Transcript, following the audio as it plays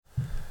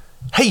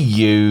Hey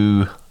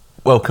you!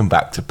 Welcome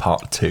back to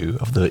part 2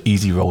 of the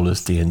Easy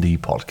Rollers D&D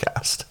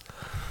podcast.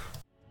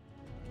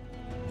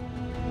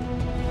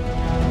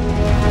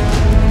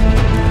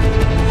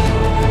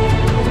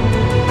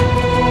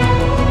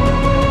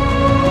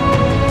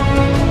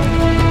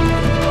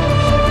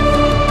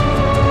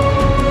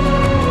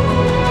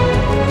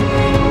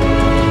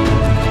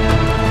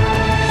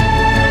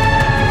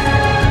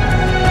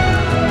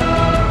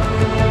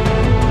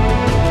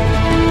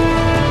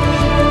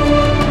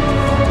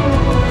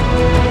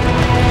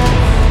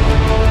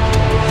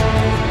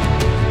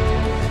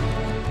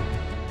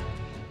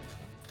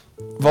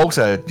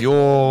 Volta,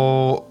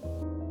 you're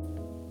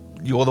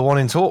the one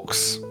in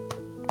talks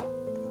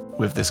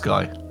with this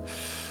guy.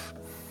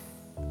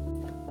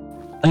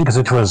 I think as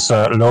it was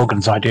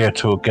Logan's idea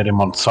to get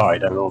him on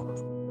side, I will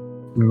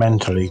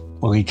mentally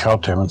reach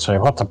out to him and say,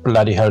 what the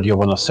bloody hell do you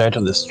want to say to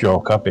this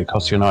joker?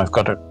 Because, you know, I've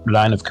got a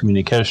line of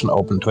communication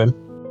open to him.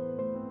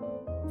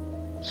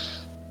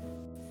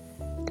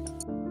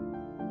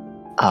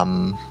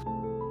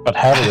 But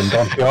Harry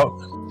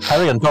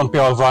and don't be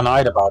all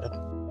one-eyed about it.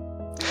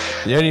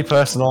 The only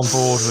person on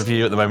board with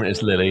you at the moment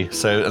is Lily,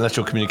 so unless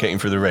you're communicating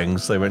through the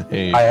rings, they won't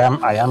hear you.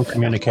 I am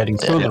communicating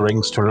through the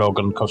rings to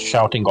Logan, because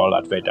shouting all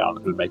that way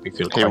down will make me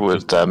feel quite... He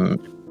would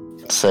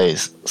say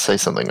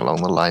something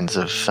along the lines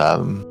of,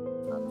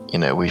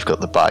 we've got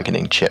the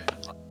bargaining chip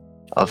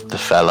of the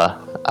fella.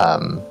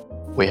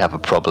 We have a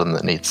problem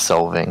that needs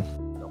solving.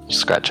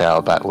 Scratch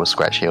our back, we'll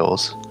scratch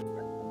yours.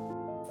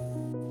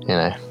 You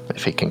know,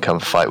 if he can come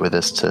fight with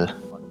us to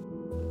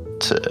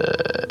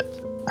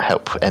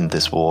help end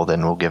this war,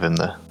 then we'll give him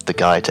the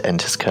guide to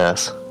end his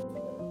curse.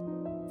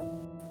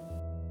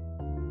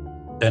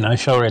 Then I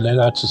shall relay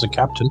that to the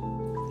captain,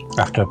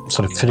 after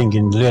sort of filling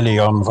in Lily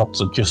on what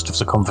the gist of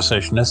the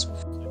conversation is.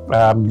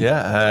 And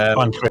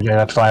relay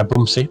that via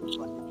Boomsy.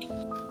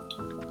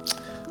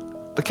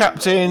 The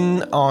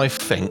captain, I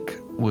think,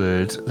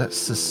 would...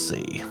 Let's just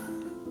see.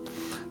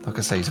 Like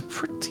I say, he's a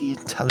pretty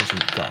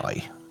intelligent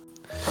guy.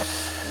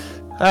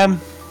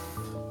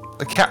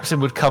 The captain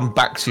would come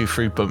back to you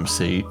through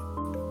Boomsy,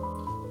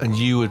 and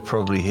you would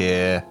probably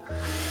hear,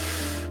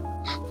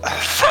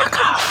 "Fuck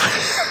off!"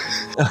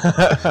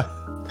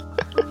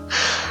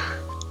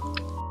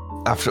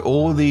 After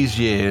all these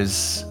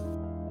years,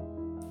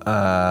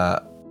 after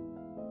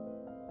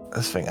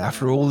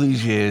all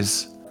these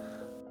years,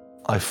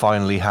 I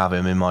finally have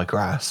him in my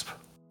grasp.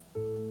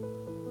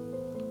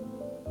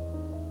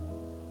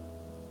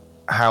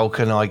 How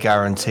can I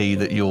guarantee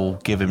that you'll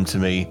give him to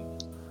me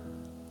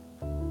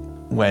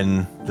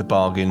when the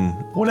bargain,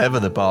 whatever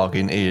the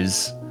bargain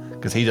is,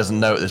 because he doesn't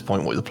know at this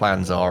point what the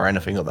plans are or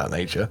anything of that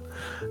nature.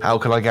 How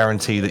can I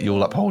guarantee that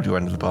you'll uphold your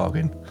end of the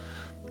bargain?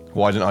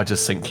 Why don't I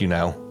just sink you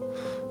now?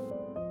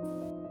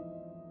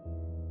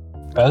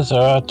 There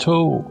are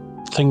two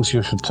things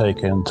you should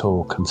take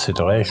into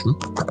consideration.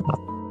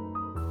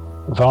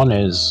 One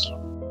is,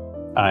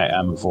 I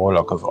am a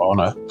warlock of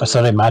honor,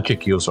 a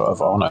magic user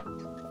of honor.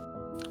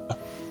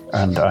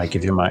 And I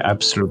give you my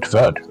absolute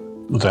word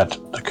that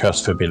the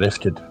curse will be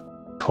lifted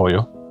for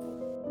you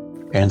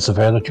in the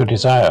way that you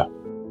desire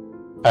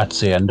at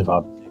the end of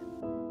our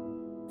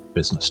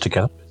business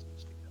together.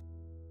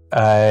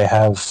 I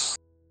have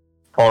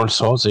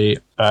also the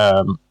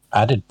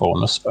added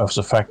bonus of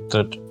the fact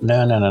that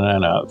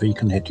no, we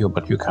can hit you,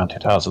 but you can't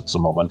hit us at the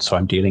moment, so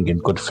I'm dealing in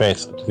good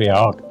faith that we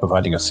are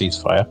providing a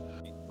ceasefire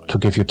to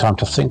give you time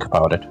to think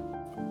about it.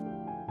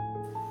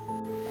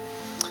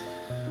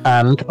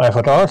 And I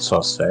would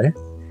also say,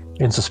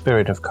 in the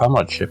spirit of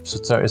comradeship,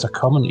 that there is a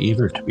common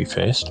evil to be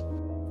faced,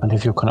 and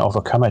if you can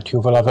overcome it, you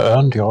will have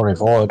earned your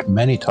reward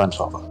many times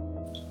over.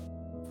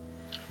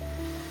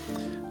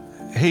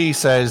 He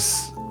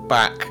says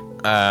back,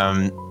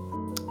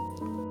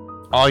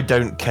 I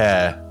don't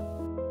care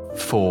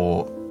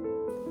for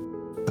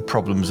the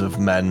problems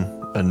of men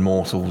and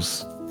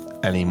mortals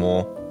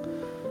anymore.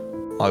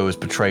 I was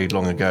betrayed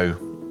long ago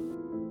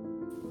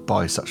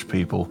by such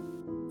people.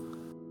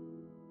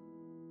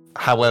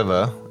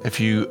 However, if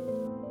you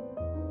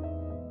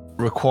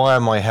require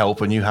my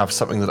help and you have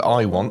something that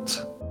I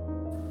want,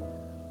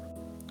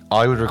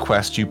 I would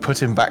request you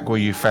put him back where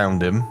you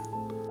found him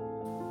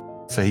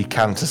so he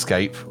can't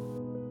escape.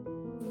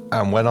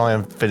 And when I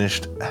am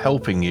finished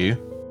helping you,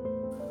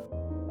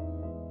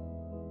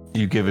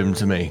 you give him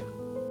to me.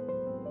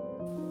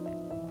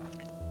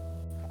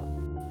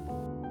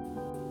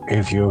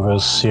 If you will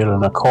seal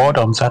an accord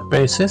on that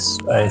basis,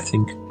 I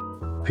think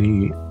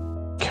we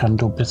can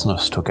do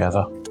business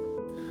together.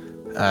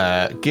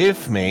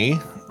 Give me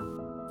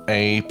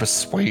a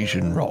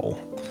persuasion roll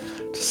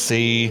to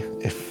see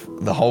if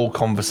the whole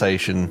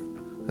conversation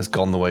has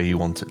gone the way you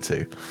want it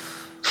to.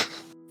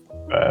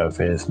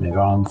 With me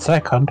 1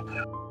 second.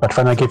 But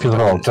when I give you the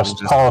roll,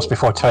 just pause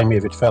before telling me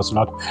if it fails or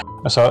not.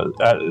 So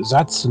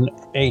that's an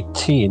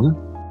 18,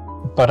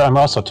 but I'm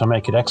also, to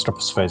make it extra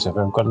persuasive,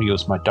 I'm going to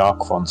use my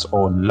Dark One's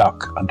own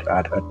luck and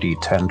add a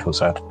d10 to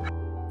that.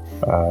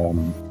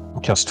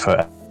 Just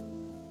for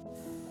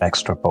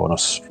extra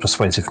bonus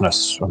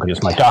persuasiveness, I'm going to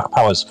use my Dark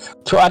Powers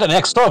to add an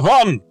extra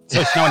 1!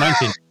 So it's now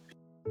 19.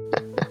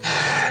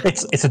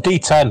 It's a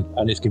D10,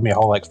 and it's giving me a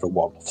whole extra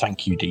 1.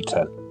 Thank you,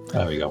 D10.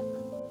 There we go.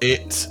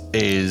 It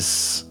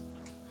is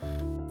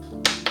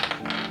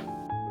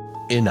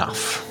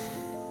enough.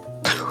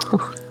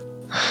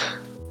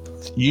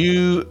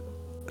 You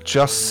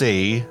just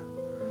see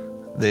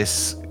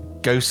this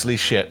ghostly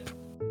ship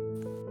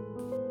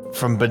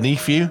from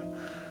beneath you.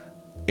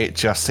 It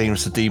just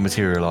seems to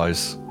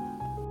dematerialize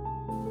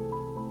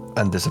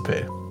and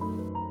disappear.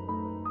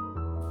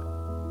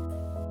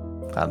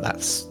 And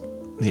that's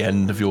the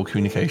end of your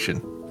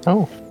communication.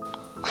 Oh.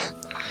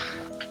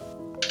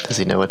 Does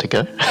he know where to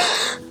go?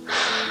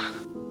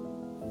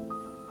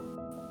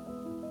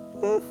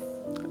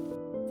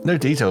 No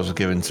details were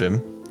given to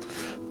him,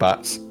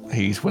 but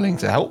he's willing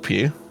to help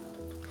you.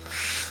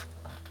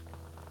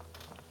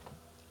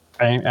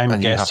 I'm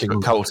And you have to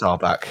guessing. put Koltar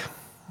back.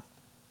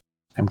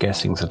 I'm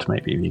guessing that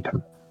maybe we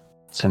can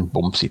send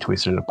Bumpsy to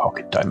his little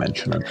pocket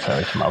dimension and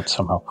ferret him out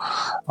somehow,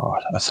 or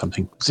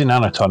something.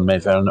 Xenanaton may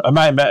well know.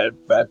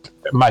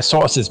 My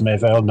sources may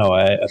well know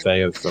a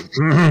way of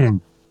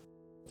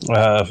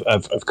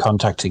of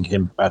contacting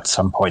him at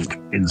some point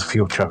in the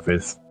future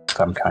with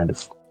some kind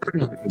of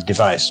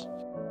device,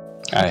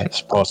 I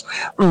suppose.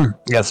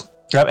 Yes.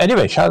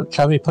 Anyway, shall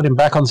we put him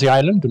back on the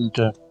island and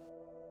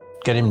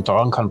get him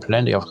drunk on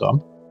plenty of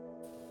rum?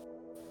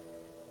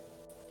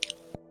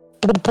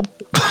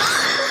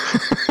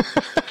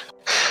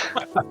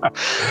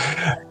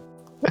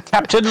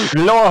 Captain,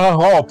 lower her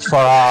rope for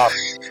our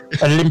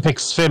Olympic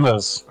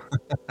swimmers.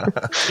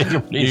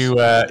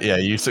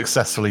 You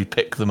successfully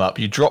pick them up.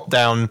 You drop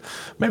down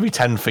maybe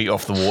 10 feet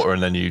off the water,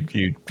 and then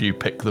you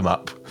pick them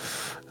up.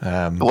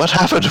 What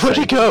happened? Where'd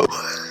he go?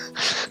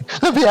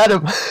 Let me at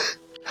him.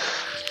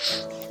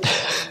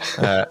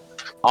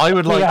 I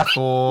would like Let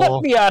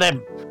for me at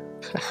him.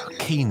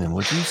 Keenan.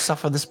 Would you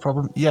suffer this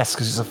problem? Yes,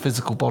 because it's a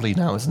physical body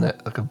now, isn't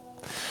it? Like a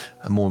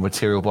more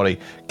material body.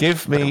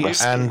 Give me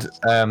and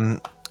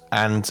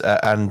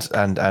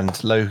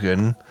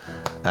Logan.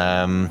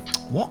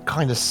 What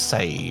kind of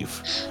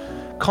save?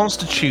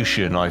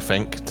 Constitution, I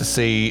think, to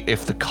see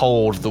if the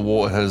cold of the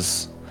water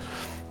has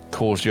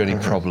caused you any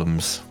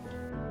problems.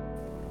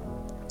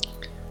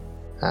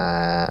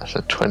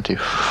 So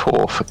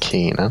 24 for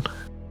Keenan.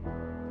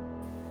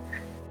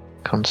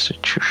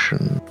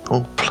 Constitution.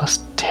 Oh, plus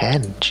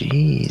 10.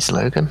 Jeez,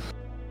 Logan.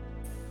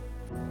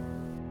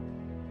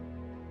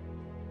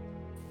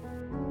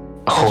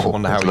 I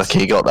wonder how look,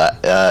 he got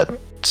that.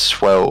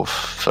 12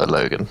 for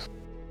Logan.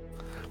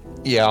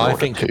 Yeah, I Order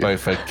think two. you're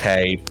both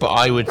okay, but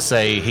I would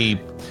say he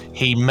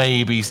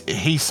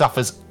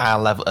suffers a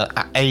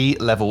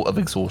level of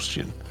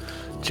exhaustion.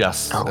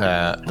 Just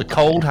the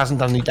cold hasn't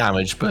done any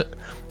damage, but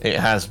it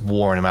has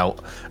worn him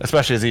out.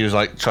 Especially as he was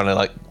like trying to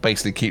like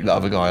basically keep the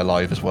other guy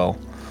alive as well.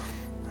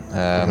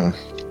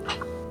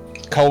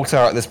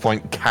 Koltar at this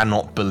point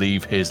cannot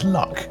believe his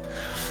luck.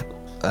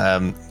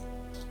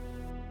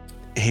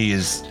 He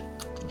is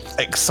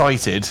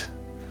excited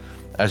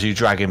as you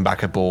drag him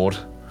back aboard.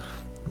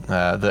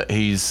 That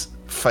he's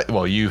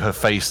you have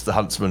faced the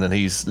huntsman and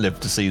he's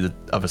lived to see the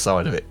other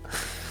side of it.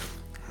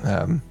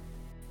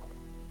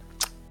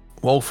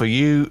 Wolfer,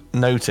 you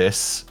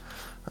notice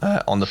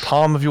on the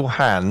palm of your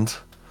hand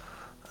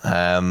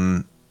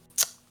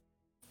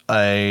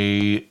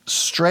a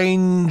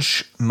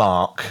strange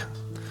mark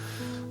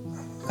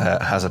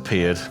has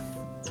appeared.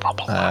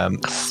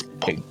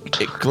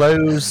 It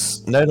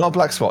glows. No, not a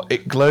black spot.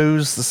 It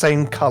glows the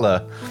same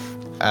color,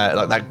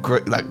 like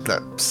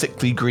that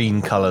sickly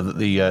green color that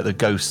the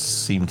ghosts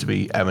seem to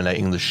be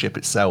emanating. The ship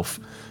itself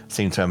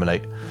seemed to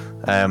emanate.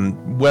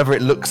 Whether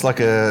it looks like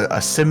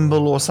a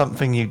symbol or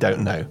something, you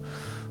don't know.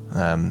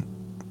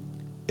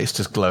 It's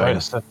just glowing.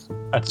 Yes,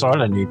 that's all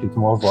I needed.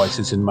 More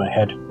voices in my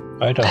head.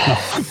 I don't know.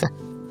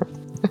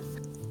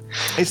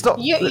 It's not.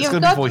 You've It's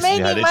going to got be voice in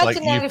your head. many It's like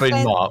you've imaginary been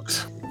friends.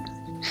 marked.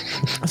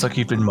 It's like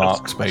you've been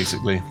marked,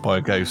 basically, by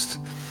a ghost.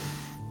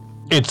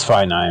 It's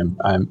fine.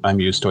 I'm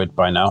used to it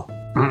by now.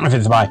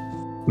 It's my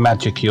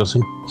magic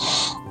using.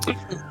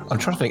 I'm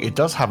trying to think. It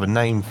does have a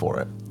name for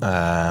it.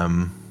 A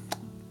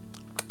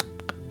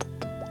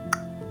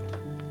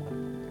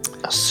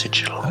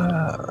sigil.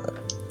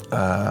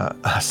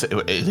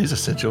 It is a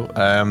sigil.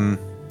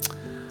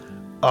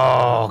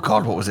 Oh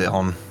God, what was it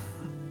on?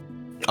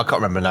 I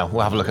can't remember now.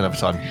 We'll have a look another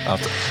time.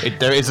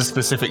 There is a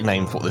specific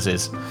name for what this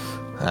is,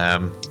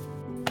 and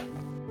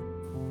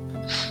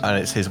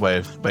it's his way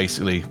of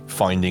basically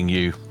finding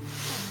you.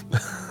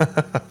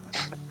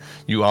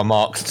 You are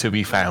marked to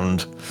be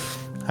found.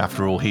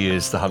 After all, he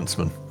is the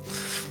huntsman.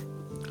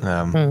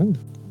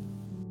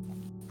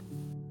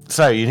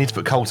 So you need to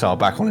put Koltar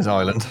back on his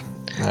island.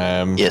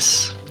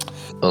 Yes.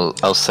 Well,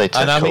 I'll say to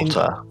And I mean-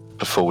 Koltar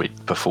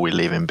before we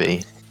leave him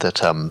be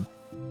that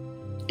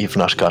you've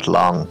not got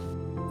long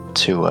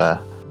to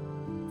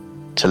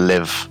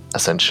live.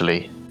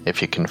 Essentially,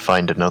 if you can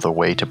find another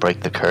way to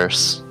break the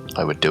curse,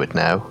 I would do it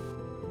now.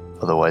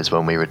 Otherwise,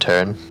 when we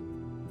return,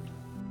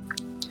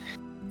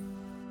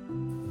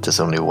 there's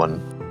only one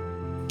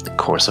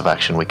course of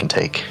action we can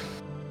take.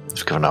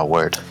 We've given our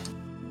word.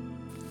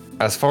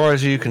 as far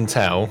as you can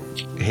tell,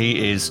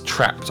 he is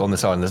trapped on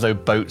this island. There's no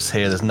boats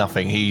here. There's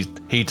nothing.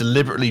 He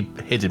deliberately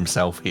hid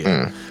himself here,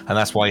 and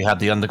that's why he had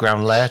the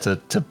underground lair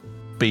to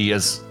be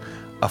as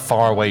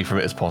far away from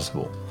it as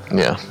possible.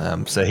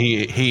 Yeah. So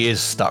he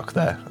is stuck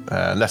there,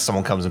 unless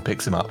someone comes and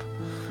picks him up.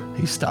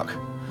 He's stuck.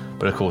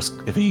 But of course,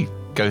 if he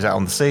goes out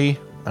on the sea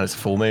and it's a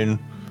full moon,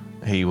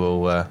 he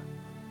will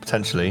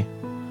potentially.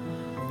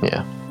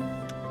 Yeah.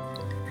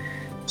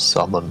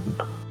 Summon.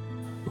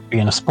 Be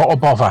in a spot of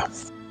bother.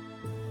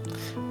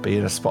 Be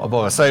in a spot of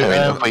bother. So, I mean,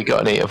 have we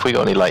got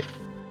any like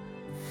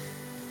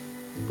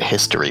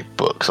history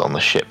books on the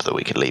ship that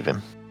we could leave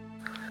him?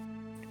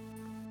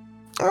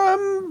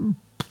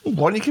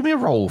 why don't you give me a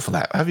roll for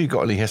that? Have you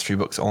got any history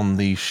books on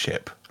the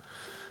ship?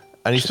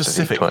 Any Just a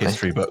specific D20.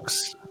 history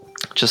books?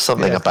 Just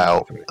something Yeah,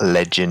 about definitely.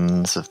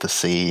 legends of the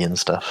sea and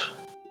stuff.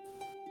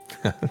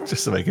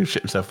 Just to make him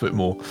shit himself a bit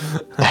more.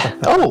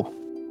 Oh,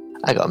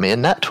 I got me a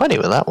nat 20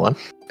 with that one.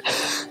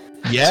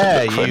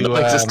 Yeah, For a you.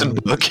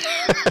 non-existent book.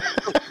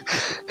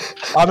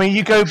 I mean,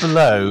 you go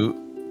below,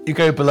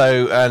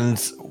 and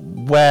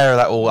where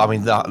that all. I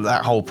mean,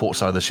 that whole port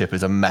side of the ship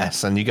is a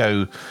mess. And you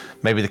go,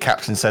 maybe the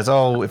captain says,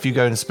 "Oh, if you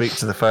go and speak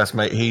to the first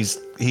mate,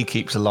 he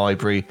keeps a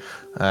library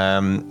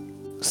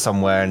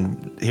somewhere,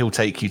 and he'll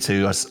take you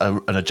to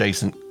an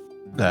adjacent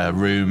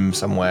room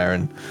somewhere."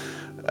 And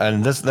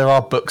there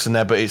are books in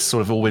there, but it's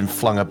sort of all been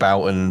flung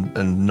about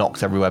and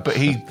knocked everywhere. But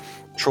he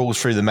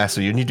trawls through the mess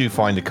of you, and you do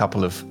find a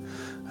couple of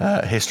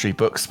history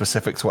books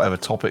specific to whatever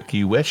topic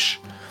you wish.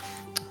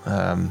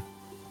 Okay.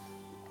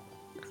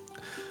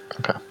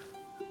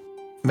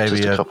 Maybe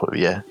Just a couple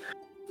of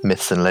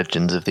myths and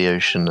legends of the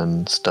ocean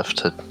and stuff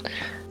to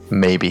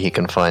maybe he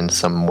can find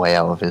some way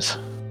out of his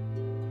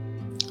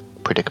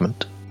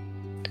predicament.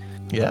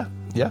 yeah.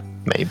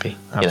 Maybe.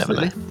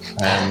 Absolutely. You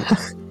never know.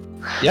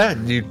 Yeah,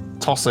 you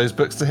toss those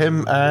books to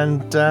him,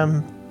 and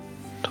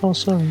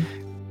Awesome.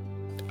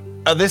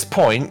 at this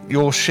point,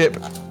 your ship.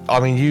 I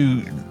mean,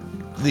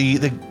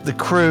 the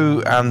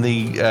crew and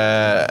the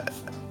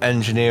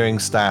engineering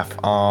staff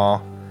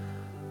are.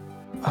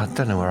 I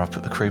don't know where I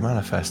put the crew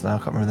manifest now. I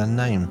can't remember their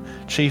name.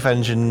 Chief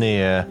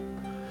engineer.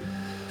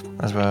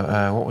 As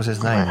well. What was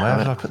his name? Where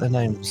did I put their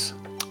names?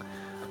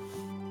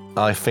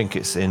 I think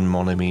it's in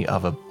Monami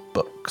other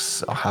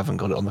books. I haven't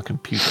got it on the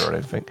computer, I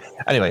don't think.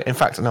 Anyway, in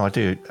fact, no, I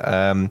do.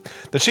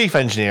 The chief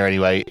engineer,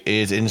 anyway,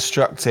 is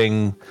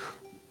instructing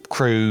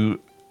crew,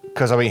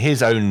 because, I mean,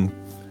 his own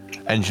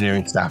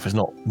engineering staff is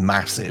not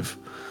massive.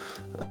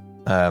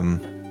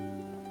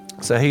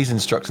 So he's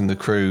instructing the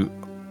crew,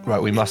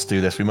 right, we must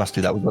do this, we must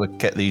do that, we've got to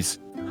get these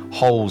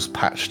holes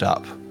patched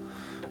up,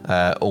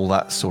 all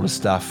that sort of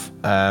stuff.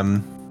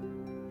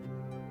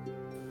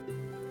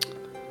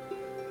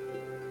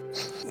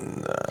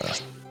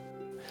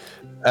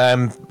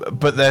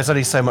 But there's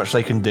only so much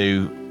they can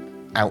do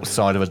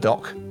outside of a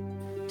dock.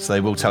 So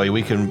they will tell you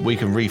we can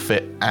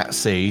refit at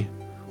sea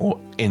or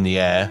in the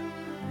air,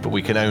 but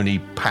we can only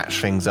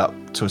patch things up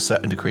to a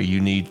certain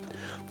degree.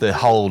 The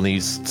hull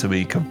needs to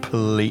be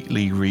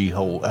completely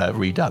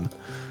redone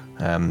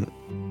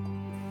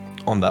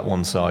on that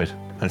one side,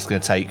 and it's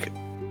going to take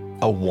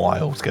a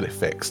while to get it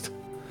fixed.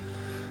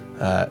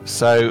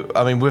 So,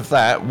 I mean, with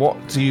that, what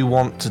do you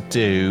want to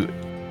do?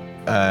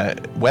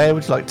 Where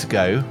would you like to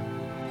go?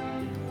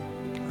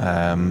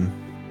 I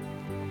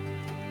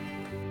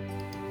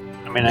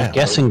mean, I'm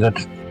guessing that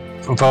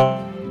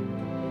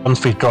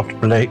once we dropped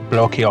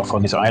Blokey off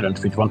on his island,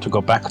 we'd want to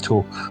go back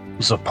to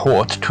the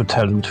port to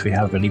tell them that we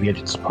have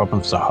alleviated the problem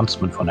with the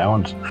huntsman for now,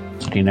 and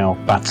that he now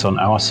bats on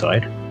our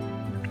side.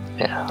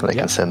 Yeah, they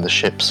can send the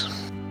ships.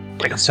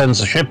 They can send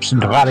the ships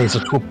and rally the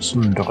troops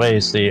and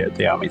raise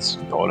the armies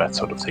and all that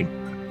sort of thing.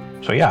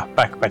 So yeah,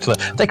 back to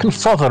that. They can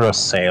further a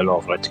sail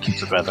over it to keep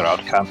the weather out,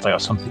 can't they, or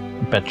something?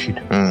 Bedsheet.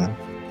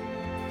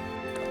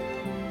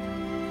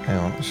 Hang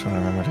on, just trying to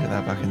remember to get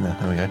that back in there.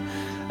 There we go.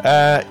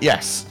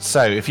 Yes,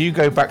 so if you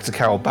go back to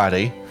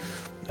Kalbadi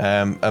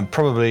and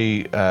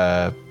probably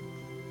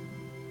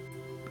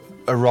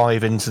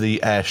arrive into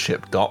the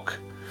airship dock,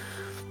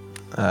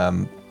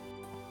 a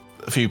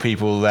few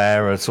people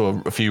there are sort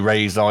of a few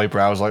raised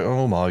eyebrows, like,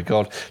 oh my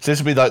god. So this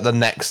will be like the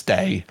next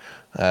day,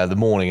 the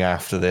morning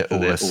after all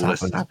this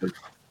happened.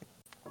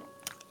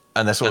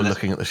 And they're sort of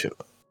looking at the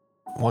ship.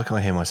 Why can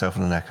I hear myself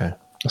in an echo?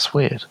 That's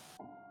weird.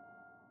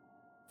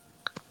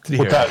 Did you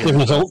Would hear that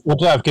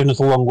have given us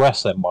a long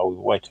rest then while we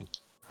were waiting?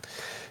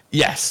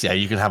 Yes, yeah,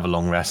 you can have a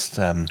long rest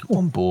on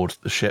board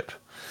the ship.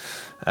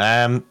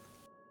 A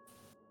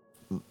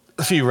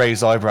few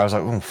raised eyebrows,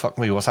 like, oh, fuck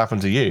me, what's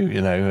happened to you?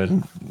 You know,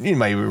 and you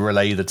may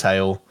relay the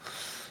tale.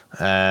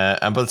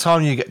 And by the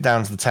time you get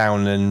down to the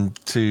town and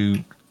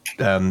to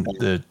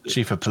the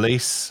chief of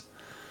police,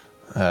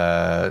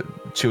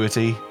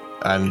 Chuity,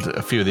 and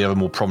a few of the other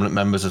more prominent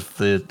members of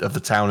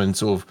the town, and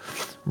sort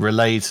of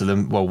relay to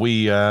them, well,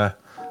 we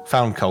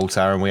found Coal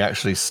Tower and we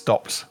actually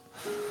stopped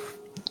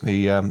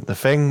the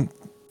thing.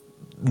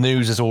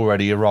 News has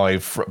already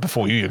arrived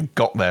before you even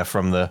got there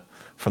from the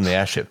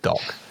airship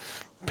dock.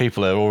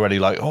 People are already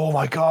like, oh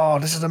my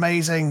god, this is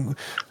amazing.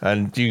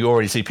 And you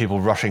already see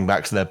people rushing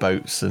back to their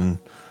boats and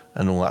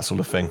and all that sort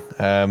of thing.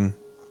 And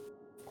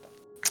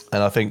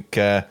I think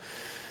the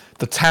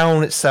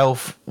town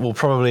itself will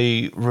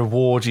probably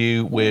reward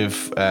you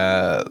with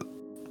a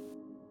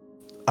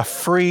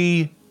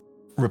free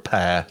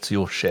repair to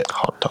your ship.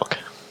 Hot dog.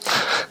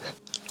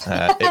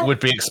 It would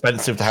be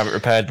expensive to have it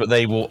repaired, but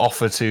they will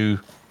offer to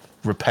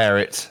repair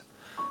it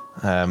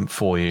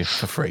for you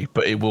for free.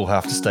 But it will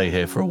have to stay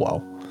here for a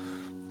while.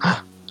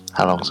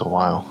 How long's a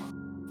while?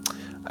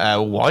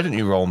 Why don't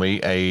you roll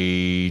me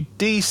a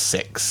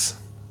D6?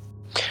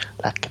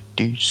 Like a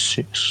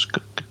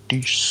D6.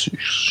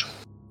 D6.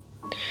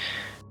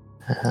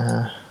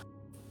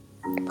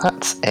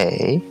 That's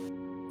a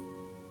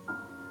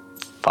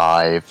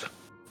 5.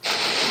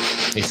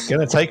 It's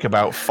going to take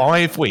about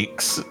 5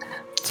 weeks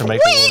to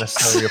make all the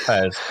necessary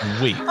repairs.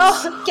 Weeks.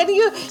 Oh, can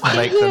you To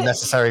make the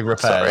necessary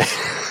repairs.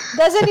 Sorry.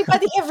 does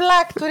anybody have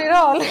luck to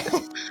reroll?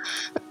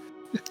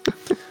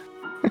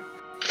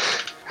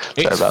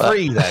 It's Sorry about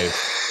free though.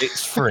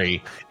 It's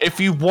free. If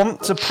you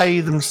want to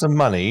pay them some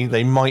money,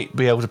 they might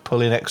be able to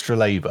pull in extra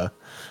labour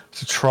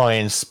to try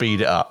and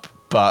speed it up.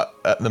 But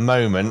at the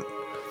moment,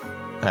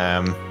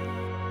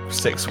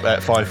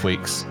 5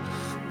 weeks.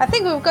 I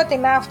think we've got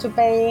enough to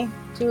pay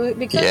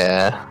because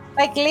Yeah.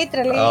 like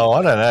literally. Oh,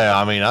 I don't know.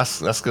 I mean,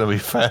 that's going to be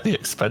fairly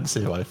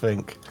expensive, I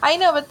think. I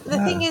know, but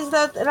the thing is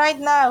that right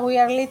now we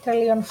are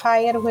literally on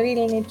fire. We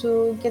really need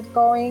to get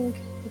going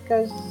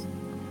because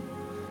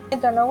I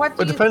don't know what.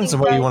 But it depends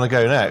on where you want to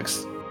go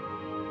next.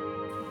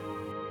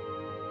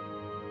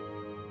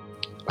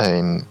 I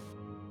mean,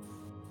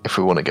 if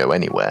we want to go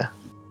anywhere,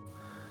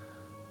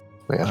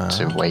 we have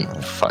to wait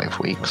 5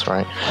 weeks,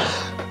 right?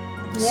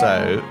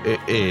 So it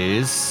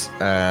is.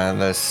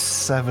 There's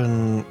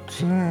 7.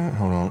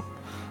 Hold on.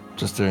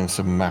 Just doing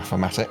some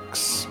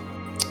mathematics.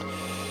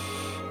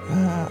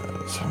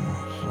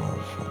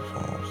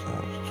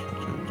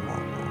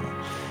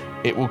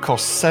 It will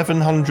cost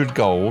 700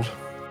 gold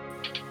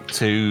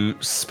to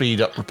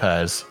speed up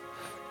repairs.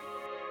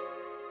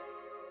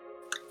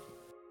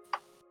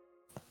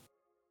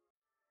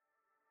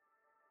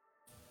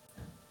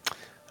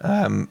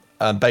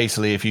 And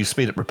basically, if you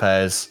speed up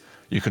repairs,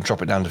 you can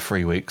drop it down to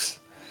 3 weeks.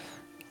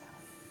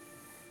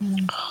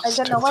 I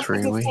don't know what do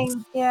you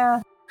think.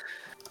 Yeah.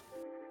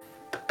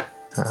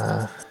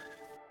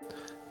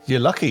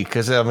 You're lucky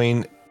because I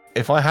mean,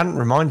 if I hadn't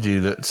reminded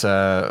you that,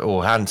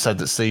 or hadn't said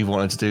that Steve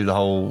wanted to do the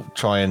whole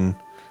try and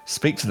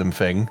speak to them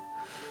thing,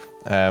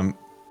 I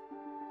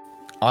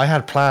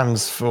had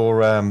plans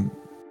for.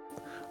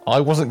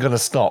 I wasn't going to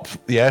stop.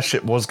 The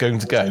airship was going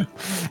to go.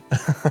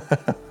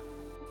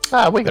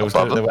 We got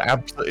There were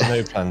absolutely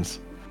no plans.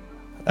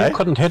 You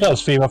couldn't hit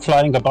us. We were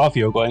flying above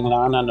you, going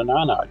na na na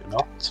na na. You know,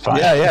 it's fine.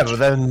 Yeah. But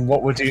then,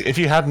 what would you? If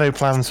you had no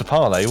plans for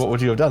Parley, what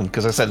would you have done?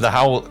 Because I said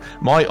I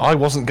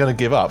wasn't going to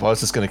give up. I was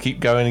just going to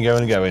keep going and going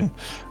and going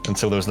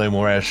until there was no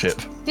more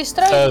airship.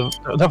 Destroy. There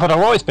would have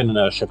always been an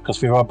airship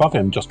because we were above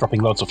him, just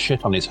dropping loads of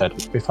shit on his head.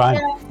 We'd be fine.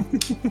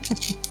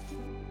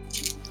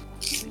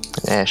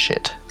 Yeah,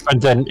 shit. And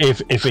then,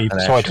 if we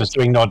saw it was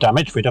doing no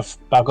damage, we'd have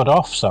buggered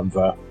off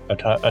somewhere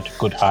at a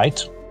good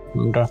height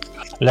and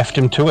left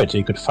him to it.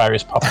 He could fire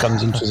his pop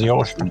guns into the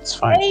ocean. It's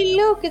fine. Hey,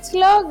 look, it's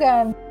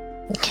Logan.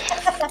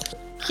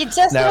 He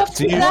just Now, wants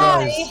to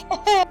die.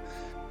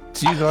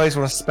 Do you guys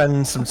want to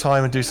spend some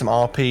time and do some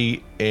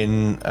RP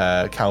in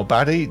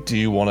Kalbadi? Do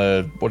you want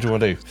to? What do you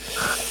want to do?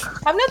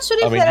 I'm not sure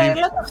if there are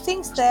a lot of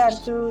things there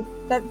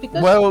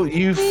because. Well,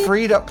 you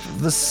freed up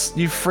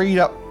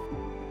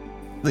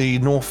the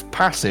North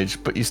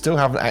Passage, but you still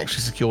haven't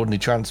actually secured any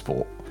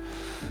transport.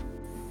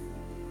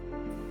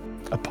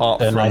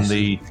 Apart from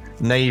the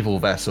naval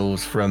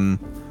vessels from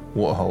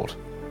Waterhold.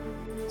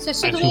 So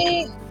should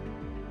we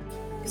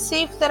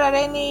see if there are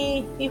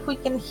if we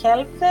can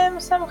help them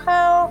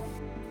somehow?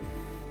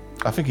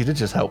 I think you did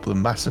just help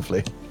them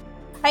massively.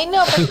 I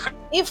know, but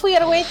if we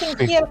are waiting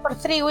here for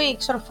 3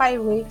 weeks or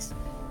 5 weeks,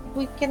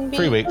 we can be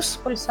 3 weeks.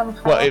 useful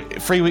somehow. Well,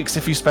 3 weeks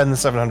if you spend the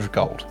 700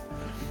 gold.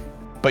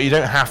 But you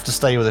don't have to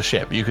stay with a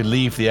ship. You could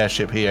leave the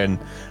airship here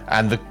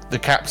and the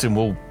captain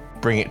will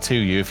bring it to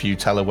you if you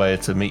tell her where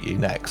to meet you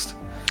next.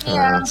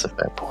 Yeah. That's a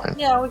fair point.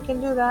 Yeah, we can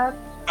do that.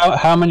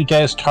 How many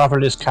days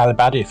travel is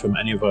Kalbadi from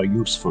anywhere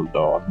useful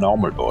or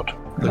normal boat?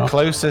 The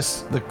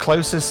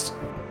closest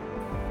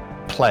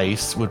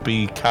place would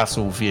be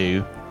Castle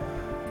View,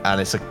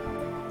 and it's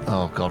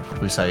what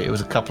did we say? It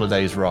was a couple of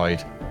days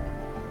ride.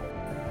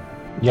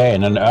 Yeah,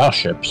 in an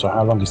airship. So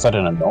how long is that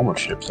in a normal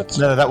ship?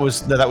 That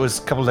was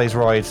a couple of days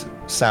ride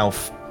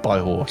south by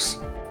horse.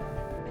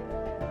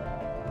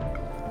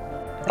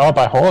 Oh,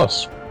 by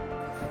horse.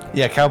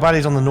 Yeah,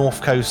 Kalbadi's on the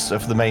north coast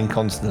of the main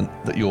continent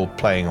that you're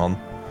playing on.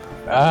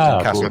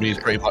 Castle View is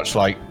pretty much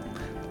like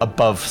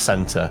above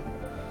centre.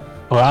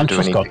 Well, I'm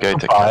just got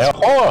to buy a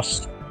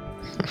horse.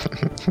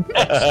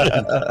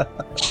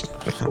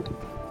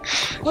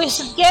 We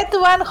should get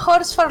one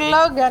horse for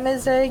Logan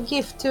as a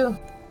gift too.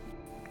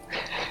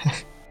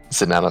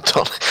 It's an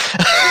Anaton.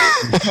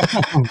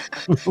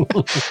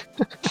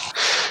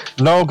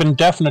 Logan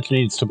definitely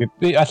needs to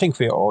be. I think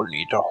we all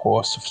need a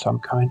horse of some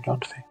kind,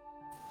 don't we?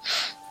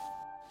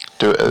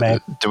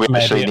 Do we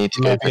actually need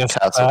to go to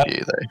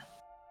Castleview, though?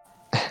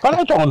 But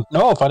I don't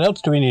know. What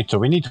else do we need to?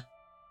 We need to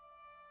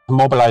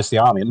mobilize the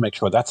army and make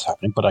sure that's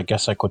happening. But I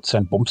guess I could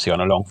send Bumpsy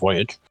on a long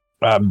voyage.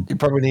 You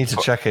probably need to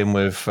check in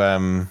with.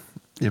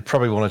 You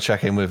probably want to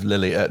check in with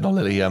Lily, not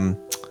Lily.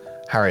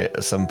 Harriet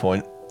at some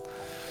point.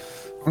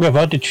 Yeah,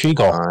 where did she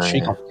go?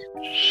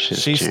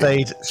 She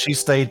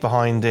stayed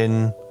behind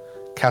in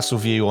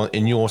Castleview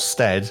in your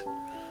stead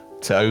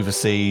to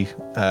oversee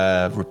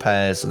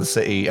repairs of the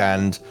city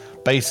and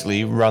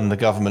basically run the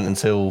government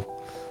until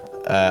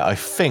I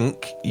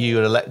think you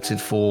were elected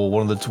for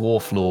one of the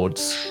dwarf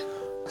lords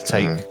to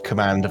take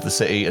command of the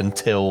city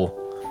until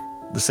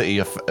the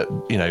city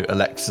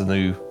elects a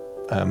new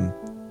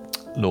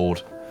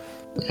lord,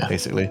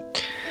 basically.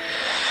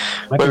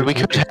 Well, we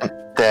could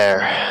head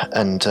there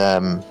and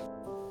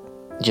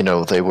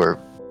they were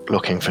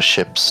looking for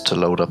ships to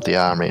load up the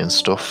army and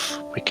stuff.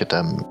 We could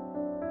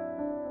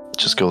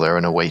just go there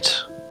and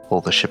await all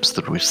the ships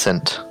that we've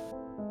sent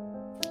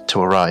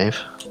to arrive.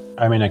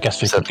 I mean, I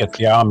guess we could get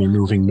the army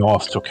moving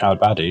north to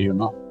Calbady,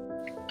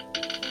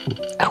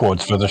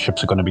 towards where the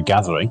ships are going to be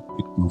gathering.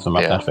 We can move them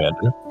up that way,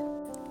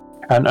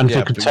 and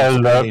we could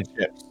tell.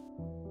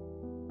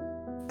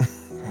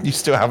 You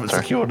still haven't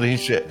secured any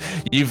ship.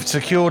 You've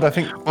secured, I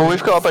think. Well,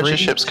 we've got a bunch of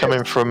ships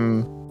coming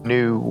from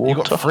New Waterhold. You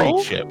got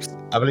 3 ships.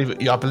 I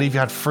believe you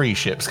had 3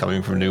 ships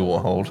coming from New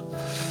Waterhold.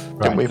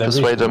 Didn't we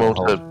persuade them all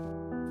to,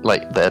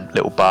 their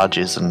little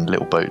barges and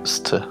little boats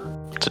to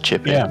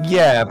chip in?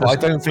 Yeah, but I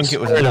don't think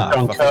it was enough. I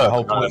think the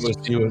whole point was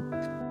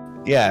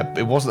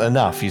it wasn't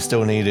enough. You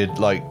still needed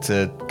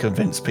to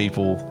convince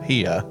people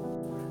here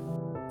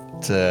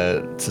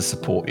to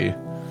support you.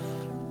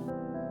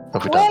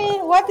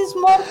 Well, what is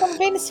more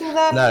convincing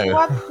than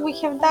what we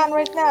have done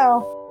right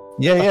now?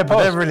 Yeah,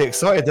 but they're really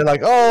excited. They're like,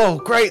 "Oh,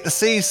 great, the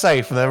sea's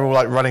safe," and they're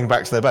all running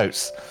back to their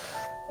boats.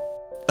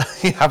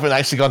 You haven't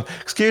actually gone.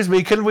 Excuse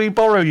me, can we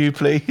borrow you,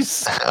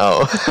 please?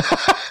 Oh,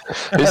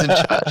 who's in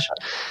charge?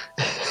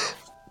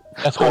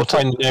 Let's go and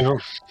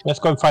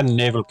find the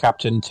naval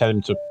captain. Tell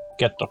him to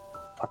get the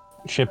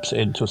ships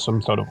into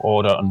some sort of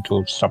order and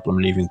to stop them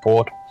leaving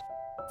port.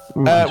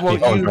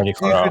 Ready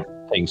for our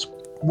things.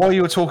 While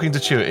you were talking to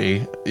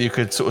Chuity, you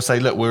could sort of say,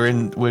 "Look, we're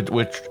in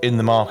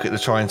the market to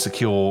try and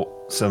secure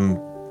some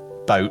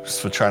boats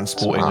for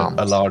transporting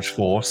a large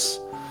force.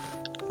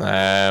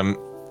 And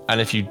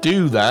if you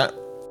do that,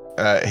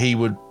 he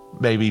would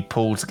maybe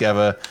pull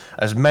together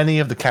as many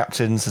of the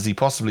captains as he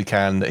possibly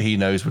can that he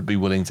knows would be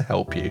willing to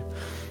help you.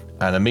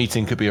 And a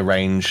meeting could be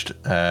arranged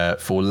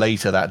for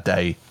later that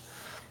day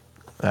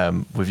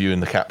with you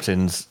and the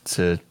captains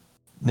to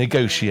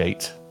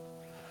negotiate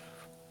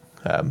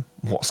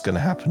what's going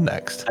to happen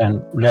next.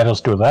 And let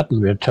us do that,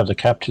 and we'll tell the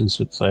captains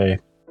that they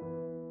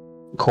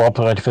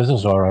cooperate with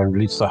us or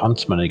release the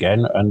huntsman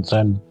again, and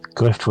then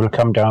Grift will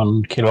come down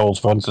and kill all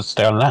the ones that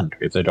stay on land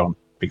if they don't,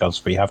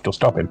 because we have to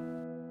stop him.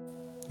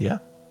 Yeah.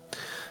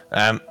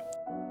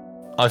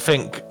 I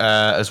think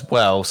as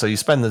well, so you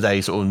spend the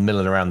day sort of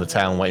milling around the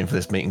town waiting for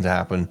this meeting to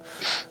happen.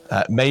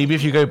 Maybe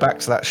if you go back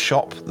to that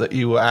shop that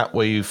you were at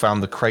where you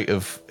found the crate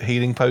of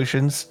healing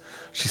potions,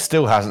 she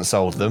still hasn't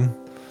sold them.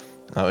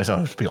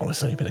 To be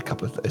honest,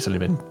 it's only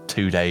been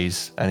 2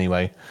 days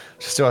anyway.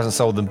 She still hasn't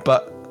sold them,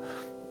 but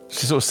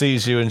she sort of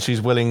sees you and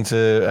she's willing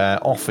to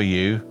offer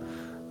you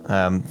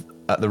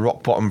at the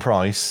rock bottom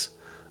price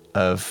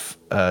of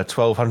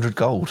 1,200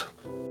 gold.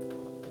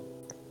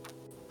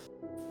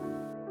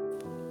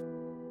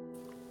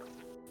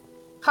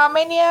 How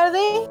many are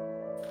they?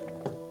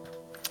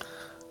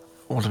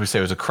 What did we say?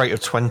 It was a crate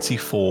of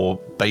 24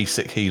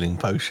 basic healing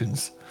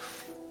potions.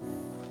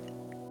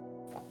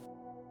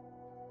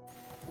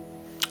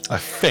 I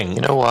think...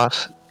 You know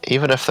what?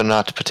 Even if they're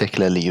not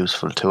particularly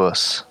useful to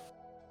us,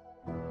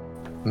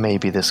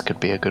 maybe this could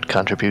be a good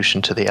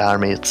contribution to the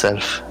army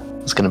itself.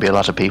 There's going to be a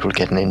lot of people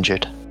getting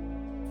injured.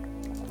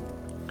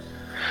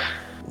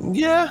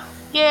 Yeah.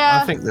 Yeah.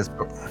 I think there's...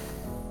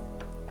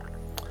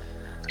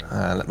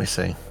 let me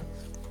see.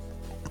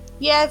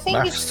 Yeah, I think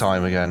Maths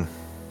time again.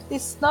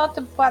 It's not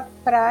a bad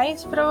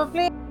price,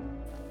 probably.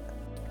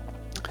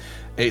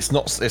 It's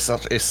not.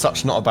 It's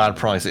such not a bad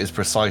price. It is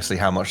precisely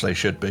how much they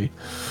should be.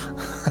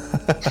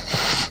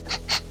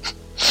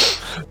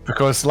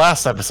 Because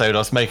last episode I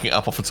was making it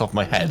up off the top of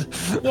my head.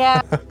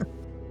 Yeah.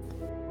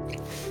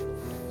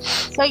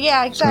 So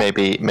yeah,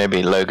 exactly.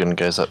 Maybe Logan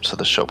goes up to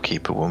the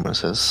shopkeeper woman and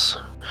says,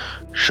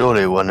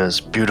 "Surely one as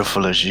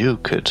beautiful as you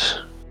could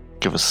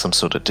give us some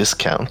sort of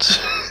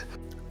discount."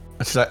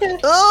 And she's like,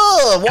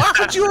 "Oh, what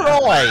happened to your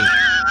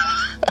eye?"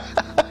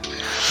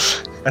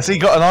 Has he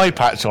got an eye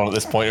patch on at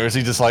this point, or is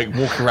he just like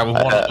walking around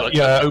with one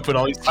an open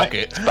eye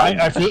socket?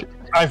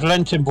 I've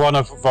lent him one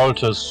of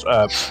Volta's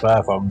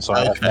spare phones, so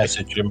I've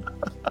messaged him.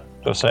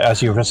 Just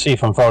as you can see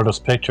from Volta's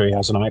picture, he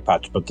has an eye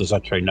patch, but there's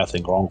actually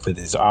nothing wrong with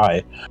his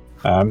eye.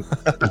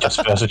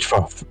 Just message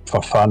for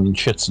fun and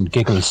shits and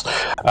giggles.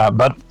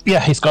 But yeah,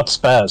 he's got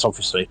spares,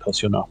 obviously,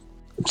 because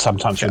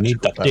sometimes you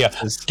need that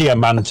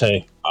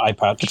Diamante eye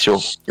patch. It's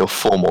your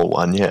formal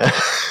one, yeah.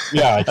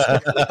 Yeah,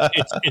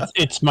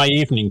 it's my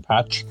evening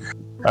patch.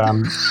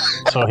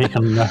 So he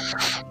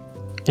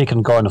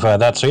can go and wear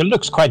that. So he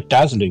looks quite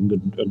dazzling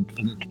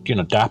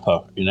and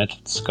dapper in it.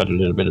 It's got a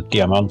little bit of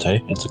diamante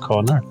in the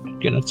corner.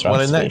 Well,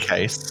 in that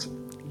case,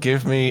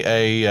 give me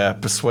a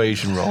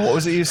persuasion roll. What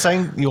was it you were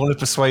saying? You want to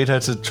persuade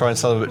her to try and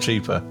sell it a bit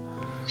cheaper?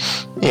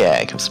 Yeah,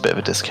 it gives a bit of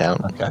a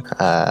discount. Okay.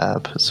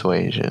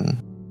 Persuasion.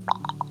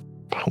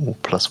 Oh,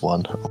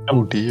 +1.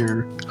 Oh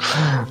dear.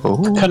 Oh.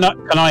 Can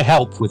I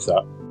help with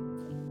that?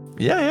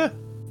 Yeah.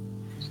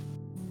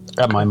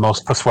 At my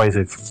most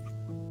persuasive.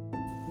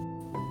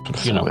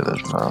 With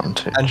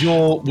advantage. And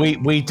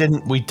we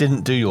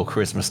didn't do your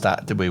charisma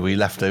stat, did we? We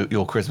left out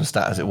your charisma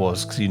stat as it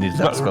was because you needed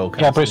that spell.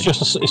 Yeah, but it's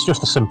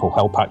just a simple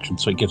help action,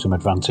 so it gives him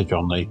advantage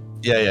on the.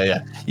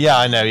 Yeah.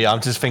 I know. Yeah, I'm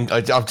just thinking.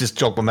 I've just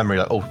jogged my memory.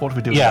 Like, oh, what did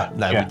we do? Yeah, with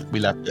that? No,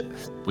 we left it.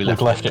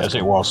 We've left it as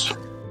it was.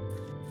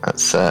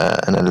 That's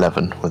an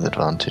 11 with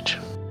advantage.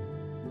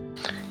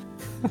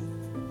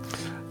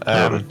 2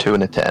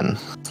 and a 10.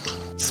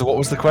 So what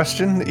was the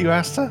question that you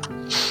asked her?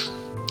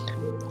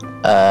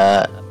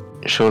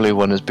 Surely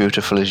one as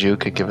beautiful as you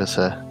could give us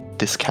a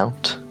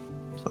discount.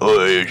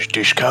 Oh, it's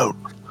discount.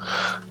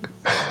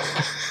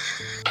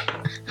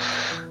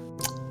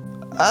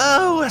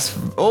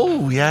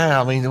 Yeah.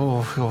 I mean, I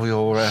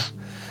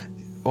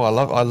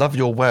love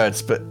your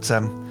words, but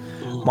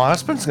my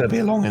husband's going to be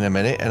along in a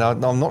minute, and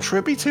I'm not sure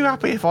he'd be too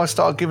happy if I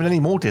started giving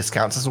any more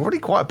discounts. It's already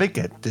quite a big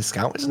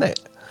discount, isn't it?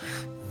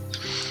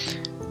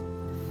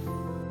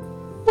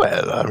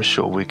 Well, I'm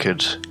sure we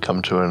could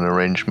come to an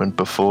arrangement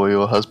before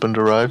your husband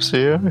arrives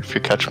here, if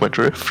you catch my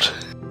drift.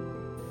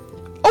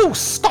 Oh,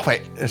 stop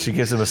it! And she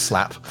gives him a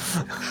slap.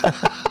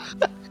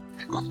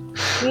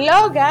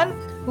 Logan,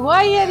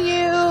 why are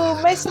you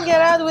messing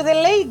around with a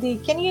lady?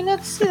 Can you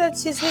not see that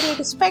she's really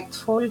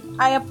respectful?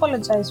 I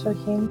apologize for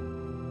him.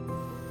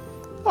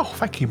 Oh,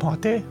 thank you, my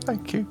dear.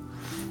 Thank you.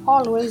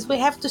 Always, we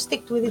have to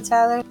stick with each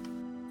other.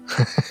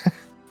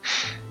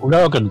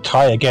 Logan,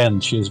 try again.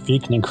 She is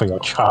weakening for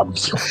your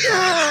charms.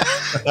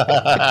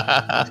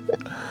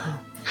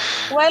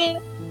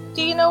 Well,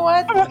 do you know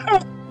what?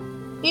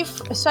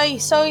 I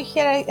saw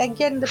here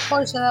again the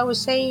poison I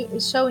was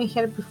showing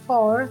her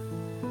before,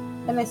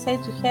 and I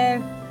said to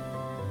her,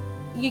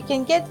 "You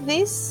can get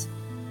this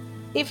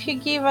if you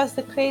give us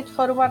the crate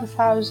for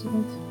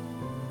 1,000."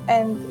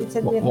 And it's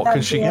a what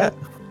can she get?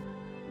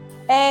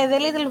 The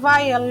little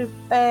vial.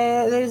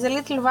 There is a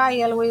little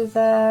vial with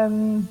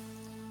one.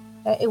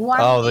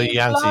 The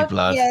Yancy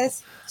blood.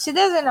 Yes, she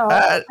doesn't know.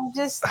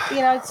 Just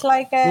it's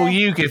like a. Well,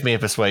 you give me a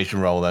persuasion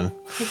roll then.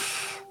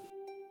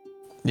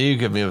 You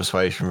give me a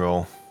persuasion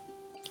roll.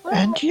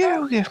 And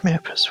you give me a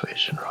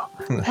persuasion roll.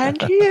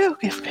 And you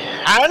give me.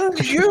 And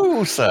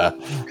you, sir.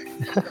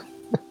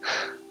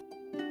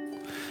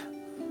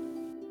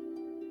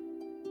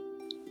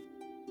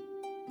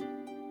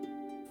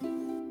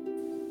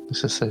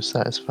 This is so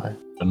satisfying.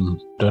 Dun,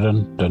 dun,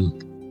 dun, dun.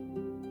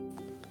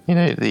 You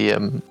know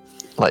the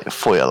like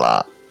foil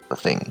art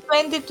thing.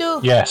 22.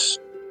 Yes.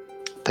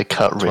 They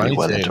cut really 22.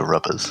 well into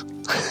rubbers.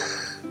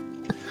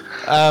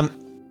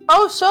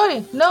 Oh,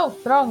 sorry. No,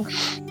 wrong.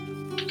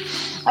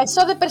 I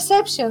saw the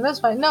perception.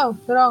 That's why. No,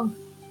 wrong.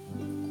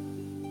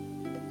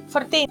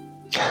 14.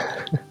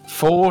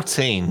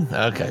 14.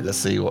 Okay, let's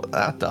see what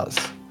that does.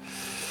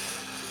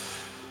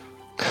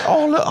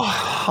 Oh, look.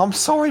 Oh, I'm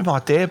sorry, my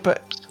dear,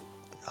 but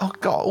I've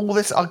got all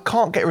this. I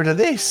can't get rid of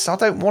this. I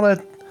don't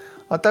want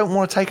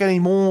to take any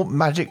more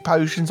magic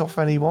potions off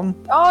anyone.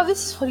 Oh,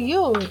 this is for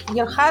you.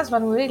 Your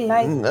husband will really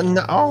like.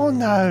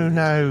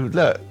 No.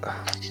 Look,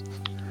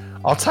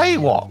 I'll tell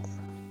you what.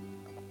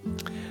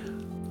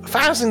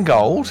 1,000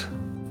 gold.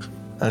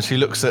 And she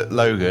looks at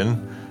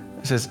Logan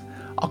and says,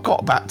 "I've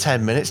got about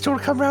 10 minutes. Do you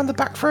want to come round the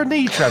back for a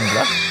knee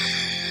trembler?"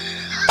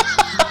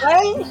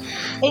 Well,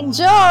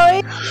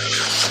 enjoy.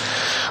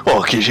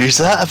 What could you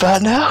say that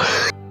about now?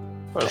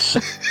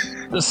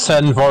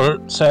 Send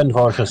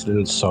Volker's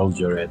little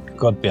soldier in.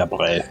 God be a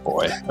brave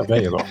boy.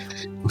 There you go.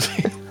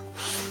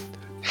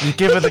 You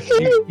give her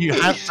the. You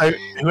have so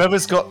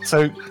whoever's got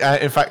so.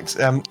 In fact,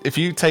 if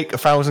you take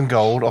 1,000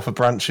 gold off of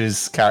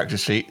Branch's character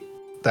sheet,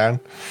 down.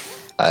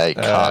 I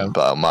can't,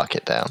 but I'll mark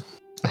it down.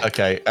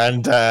 Okay,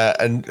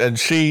 and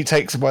she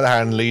takes him by the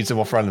hand and leads him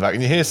off around the back,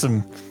 and you hear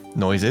some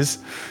noises,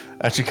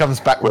 and she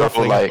comes back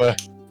ruffling up.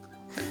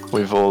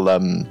 We've all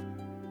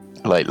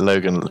like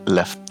Logan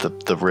left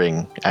the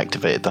ring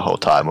activated the whole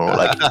time. We're all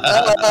like.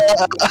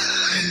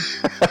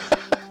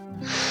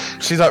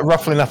 She's like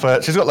ruffling up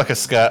her. She's got like a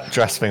skirt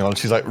dress thing on.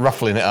 She's like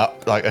ruffling it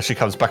up, like as she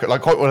comes back,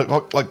 like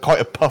quite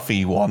a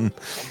puffy one,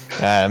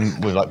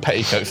 with like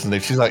petticoats and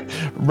things. She's like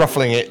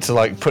ruffling it to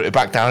like put it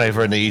back down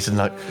over her knees, and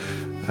like,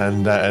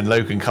 and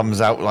Logan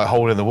comes out like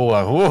holding the wall.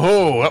 Like,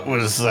 whoa,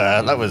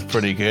 that was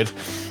pretty good.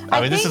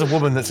 I mean, this is a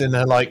woman that's in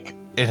her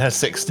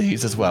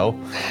 60s as well.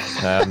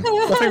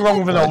 Nothing wrong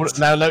with an older.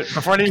 Now,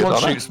 before anyone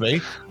shoots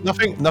me,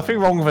 nothing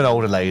wrong with an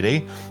older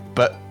lady.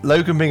 But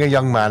Logan, being a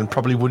young man,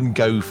 probably wouldn't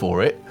go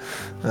for it.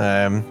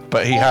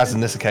 But he has on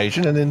this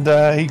occasion, and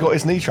then he got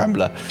his knee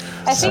trembler.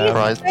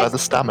 Surprised by the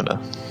stamina.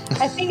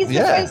 I think it's the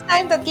first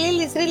time that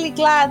Lily's really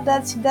glad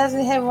that she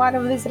doesn't have one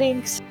of these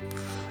rings.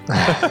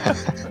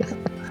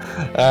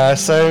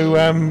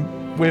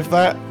 With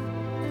that,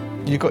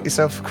 you got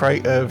yourself a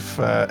crate of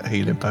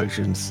healing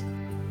potions.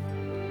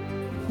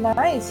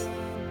 Nice.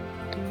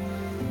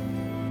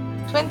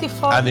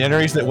 24. And the only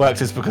reason it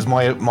worked is because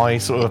my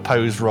sort of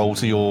opposed roll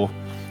to your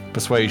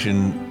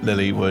persuasion,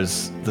 Lily,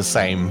 was the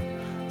same.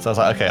 So I was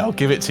like, okay, I'll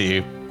give it to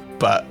you,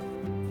 but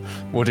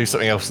we'll do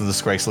something else with the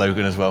Disgrace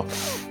Logan as well.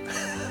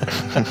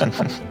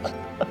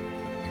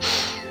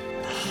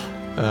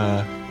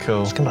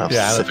 Cool. It's gonna have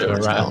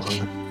syphilis now.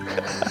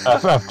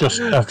 I've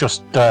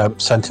just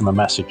sent him a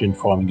message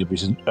informing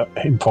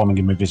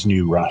him of his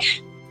new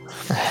rash.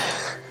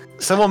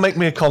 Someone make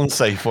me a con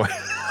save for it.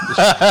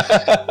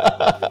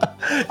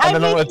 And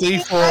then I want a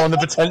D4 on the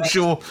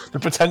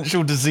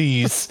potential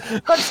disease.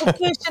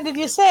 Constitution, did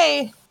you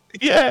say?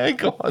 Yeah,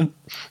 go on.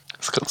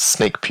 It's got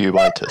snake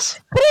pubitis.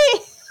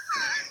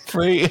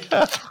 3.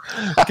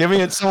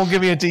 Someone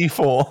give me a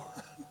D4.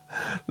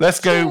 Let's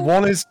go.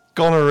 1 is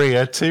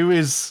gonorrhea. 2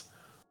 is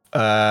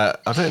I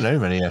don't know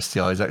many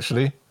STIs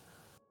actually.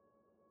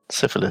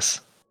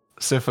 Syphilis,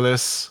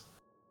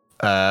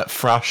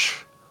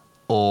 thrush,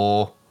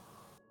 or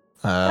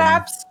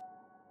Crabs.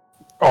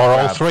 Or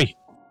all three.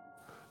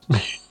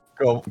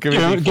 Go on, give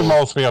him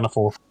all 3 on a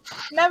 4.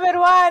 Number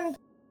 1.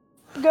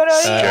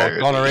 Gonorrhea.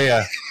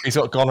 Gonorrhea. He's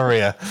got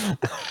gonorrhea.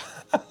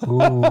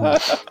 Ooh.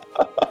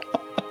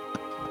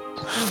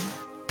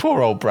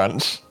 Poor old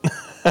Branch.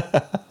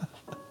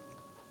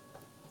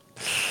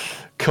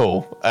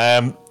 Cool.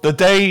 The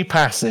day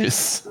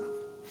passes,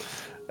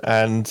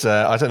 and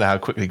I don't know how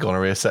quickly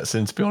gonorrhea sets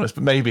in, to be honest,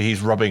 but maybe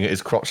he's rubbing at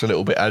his crotch a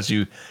little bit as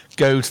you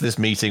go to this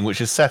meeting, which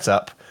is set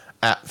up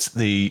at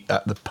the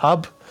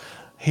pub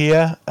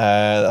here.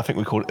 I think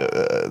we call it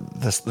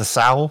the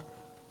Sow.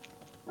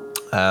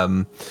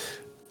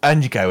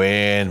 And you go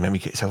in, maybe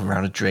get yourself a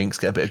round of drinks,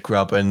 get a bit of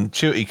grub, and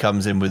Chuty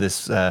comes in with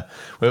this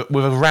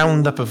with a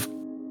roundup of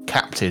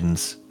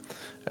captains,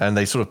 and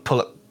they sort of pull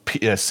up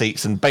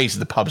seats, and basically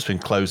the pub's been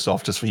closed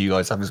off just for you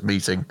guys to have this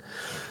meeting.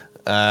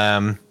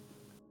 And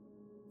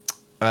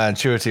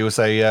Chuty will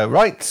say,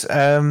 right,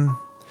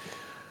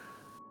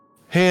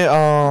 here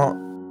are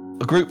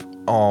a group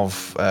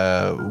of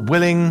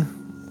willing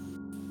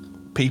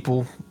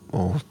people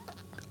or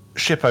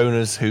ship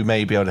owners who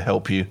may be able to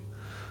help you.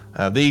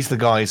 These are the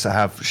guys that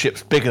have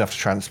ships big enough to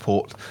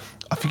transport.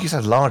 I think you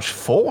said large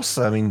force.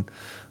 I mean,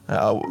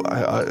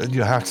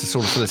 you have to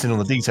sort of fill us in on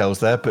the details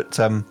there, but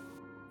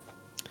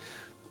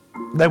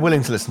they're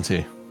willing to listen to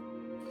you.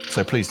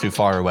 So please do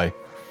fire away.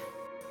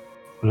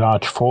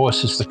 Large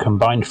force is the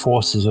combined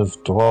forces of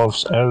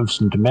dwarves, elves,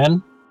 and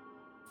men.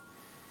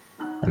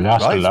 A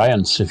last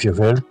alliance, if you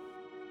will,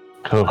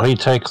 to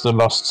retake the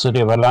lost city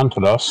of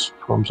Atlantalos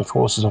from the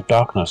forces of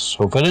darkness,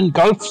 who will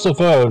engulf the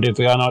world if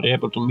we are not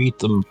able to meet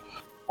them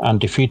and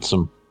defeat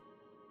them.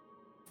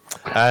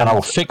 And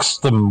I'll fix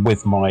them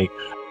with my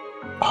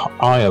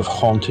Eye of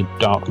Haunted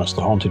Darkness,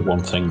 the Haunted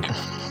One thing.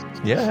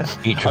 Yeah.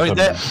 Each of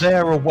them.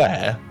 They're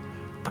aware,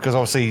 because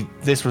obviously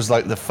this was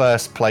like the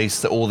first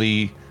place that all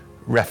the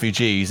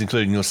refugees,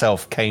 including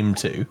yourself, came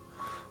to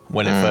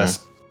when it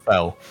first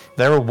fell.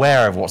 They're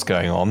aware of what's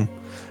going on,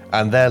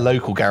 and their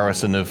local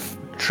garrison of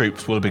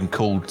troops will have been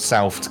called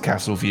south to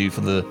Castleview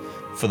for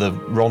the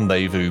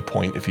rendezvous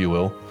point, if you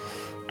will.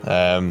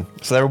 So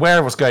they're aware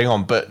of what's going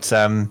on, but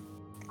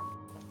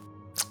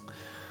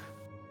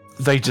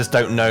they just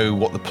don't know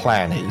what the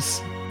plan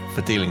is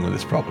for dealing with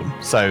this problem.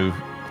 So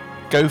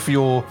go for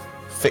your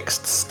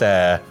fixed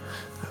stare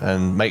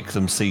and make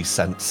them see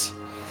sense.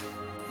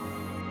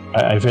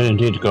 I will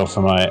indeed go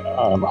for my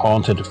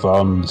Haunted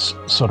Ones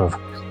sort of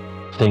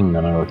thing,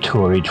 and I will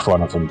tour each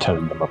one of them,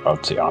 telling them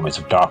about the armies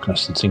of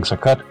darkness and things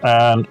like that.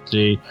 And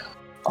the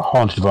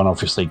Haunted One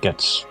obviously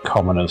gets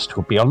commoners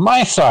to be on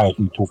my side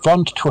and to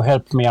want to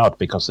help me out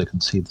because they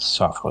can see the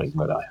suffering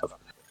that I have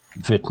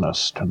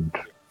witnessed and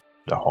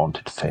the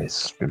haunted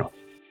face, you know.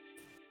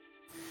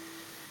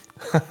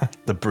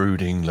 The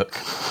brooding look.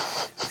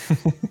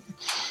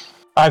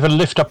 I will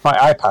lift up my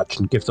eye patch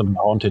and give them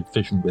haunted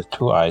vision with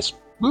 2 eyes.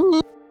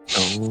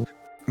 Oh,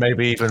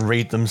 maybe even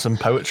read them some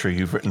poetry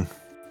you've written.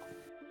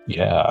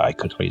 Ja, I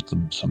could read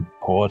them some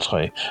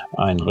poetry.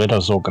 Ein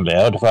Ritter so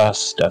gelehrt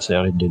was, dass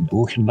in den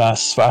Buchen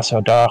las, was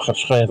da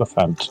geschrieben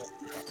fand.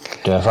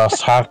 Der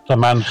was harte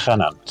Mann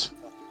genannt.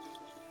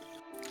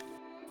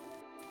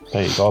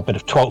 There you go, a bit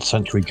of 12th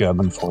century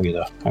German for you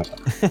there.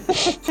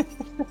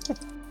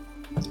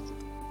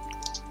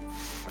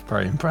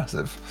 Very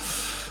impressive.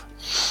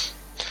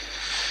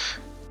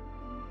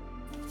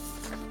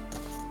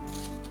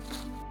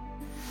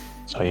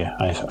 So yeah,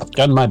 I've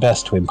done my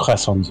best to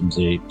impress on them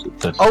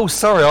Oh,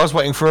 sorry, I was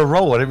waiting for a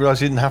roll. I didn't realise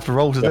you didn't have to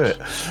roll to do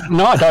it.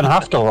 No, I don't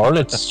have to roll.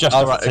 It's just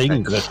a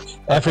thing okay. that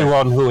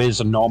everyone who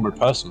is a normal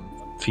person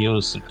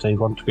feels that they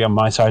want to be on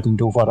my side and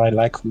do what I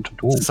like them to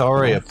do.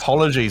 Sorry,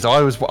 apologies.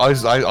 I was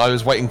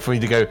waiting for you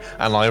to go,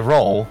 and I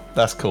roll.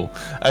 That's cool.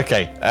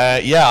 Okay,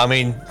 yeah. I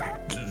mean,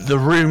 the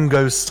room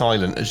goes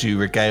silent as you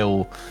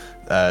regale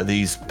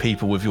these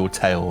people with your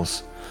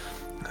tales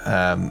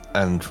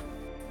and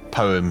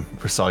poem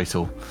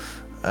recital.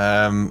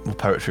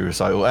 poetry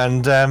recital,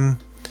 and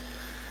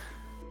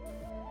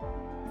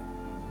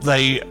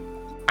they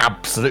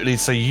absolutely.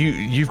 So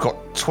you've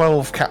got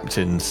 12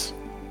 captains,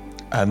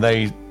 and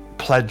they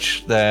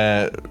pledge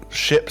their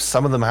ships.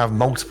 Some of them have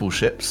multiple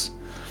ships.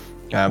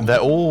 They're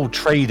all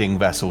trading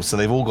vessels, so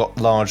they've all got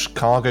large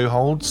cargo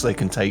holds. They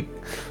can take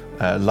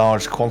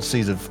large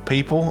quantities of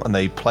people, and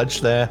they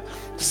pledge their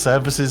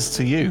services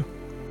to you.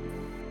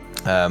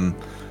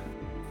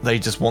 They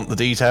just want the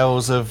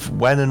details of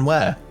when and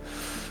where.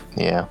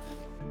 Yeah.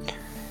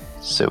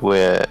 So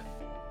we're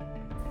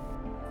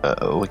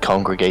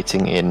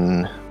congregating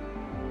in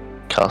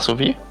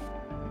Castleview?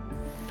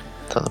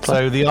 Is that the plan?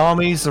 So the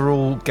armies are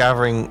all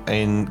gathering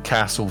in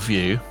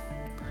Castleview,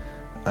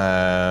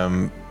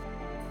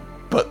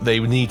 but they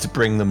need to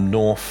bring them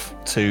north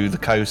to the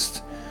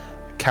coast.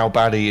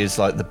 Calbady is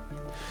like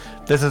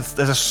there's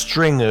a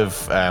string of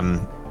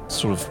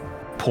sort of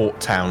port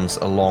towns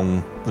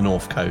along the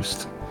north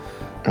coast,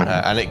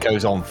 and it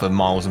goes on for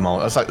miles and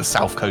miles. It's like the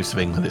south coast of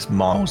England. It's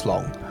miles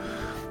long.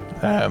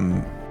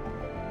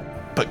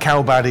 But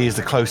Calbady is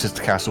the closest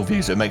to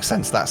Castleview, so it makes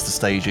sense that's the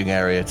staging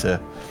area to,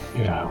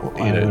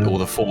 or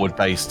the forward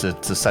base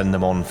to send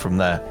them on from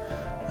there.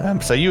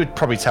 So you would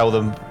probably tell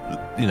them,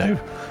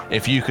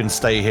 if you can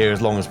stay here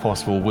as long as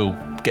possible, we'll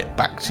get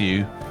back to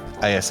you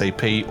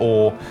ASAP,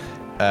 or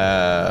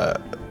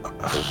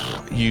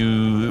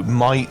you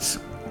might.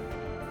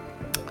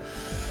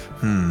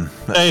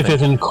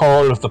 David and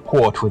call of the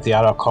port with the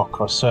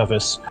Arakokra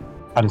service,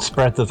 and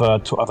spread the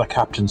word to other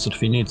captains that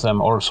we need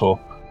them also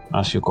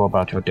as you go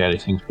about your daily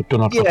things. But do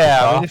not.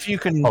 Yeah, I mean, if you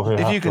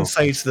can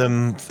say to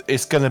them,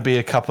 it's going to be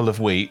a couple of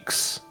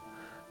weeks.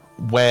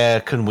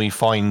 Where can we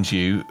find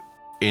you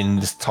in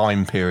this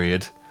time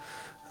period?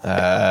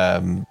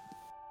 And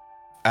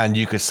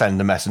you could send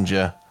a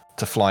messenger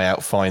to fly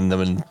out, find them,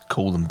 and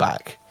call them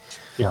back.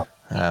 Yeah.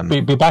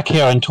 Be back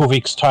here in 2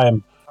 weeks'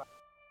 time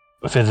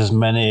with as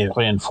many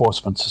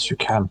reinforcements as you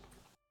can.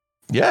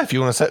 Yeah, if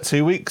you want to set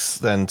 2 weeks,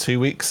 then 2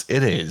 weeks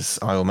it is.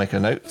 I will make a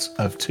note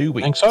of 2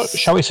 weeks. Think so?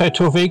 Shall we say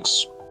 2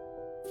 weeks,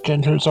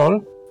 gentle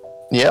soul?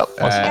 Yep.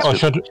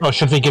 Or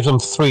should we give them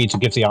 3 to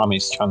give the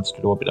armies a chance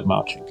to do a bit of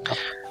marching?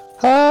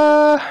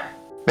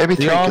 Maybe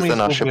 3, because then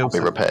our will ship will be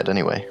repaired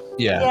anyway.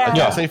 Yeah.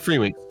 I'd say 3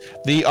 weeks.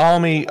 The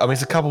army, I mean,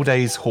 it's a couple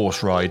days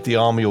horse ride. The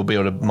army will be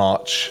able to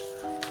march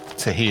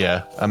to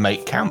here and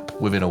make camp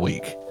within a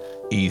week,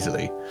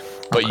 easily.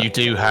 But you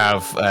do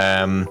have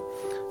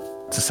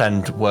to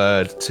send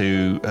word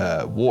to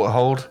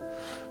Waterhold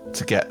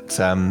to get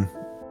the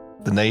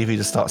Navy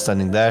to start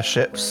sending their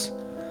ships.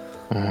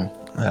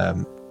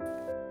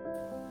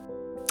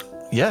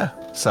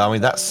 So I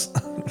mean, that's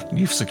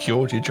you've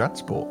secured your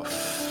transport.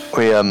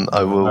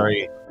 I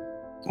will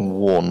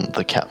warn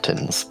the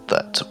captains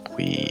that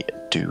we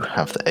do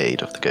have the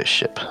aid of the ghost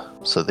ship,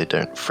 so they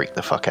don't freak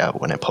the fuck out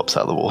when it pops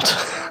out of the water.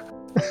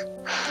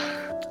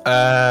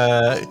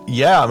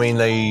 I mean,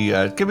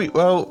 they give me.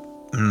 Well,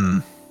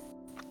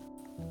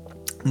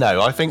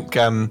 no, I think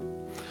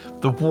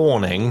the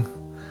warning,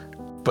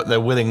 but their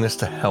willingness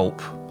to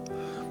help.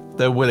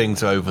 They're willing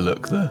to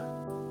overlook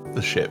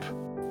the ship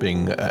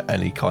being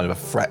any kind of a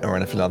threat or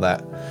anything like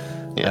that.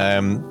 Yeah.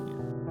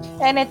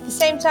 And at the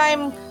same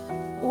time,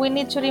 we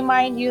need to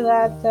remind you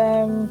that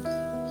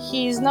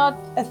he is not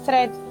a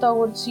threat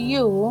towards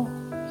you.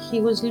 He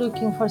was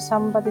looking for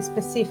somebody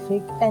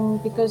specific,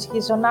 and because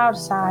he's on our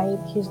side,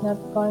 he's not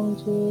going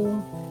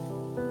to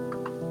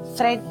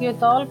threat you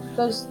at all,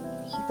 because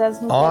he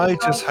doesn't. I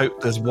just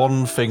hope there's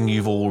one thing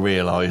you've all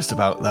realised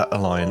about that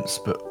alliance,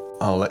 but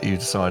I'll let you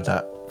decide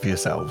that for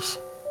yourselves.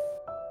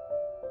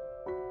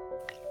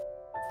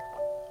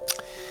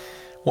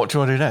 What do you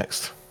want to do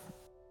next?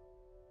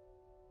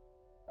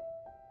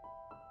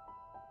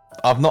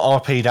 I've not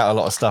RP'd out a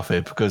lot of stuff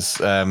here because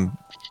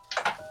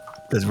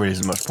there's really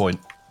isn't much point,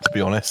 to be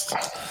honest.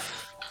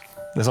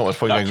 There's not much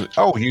point going,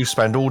 oh, you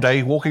spend all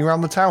day walking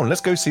around the town.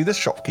 Let's go see this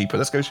shopkeeper.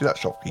 Let's go see that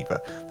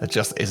shopkeeper. There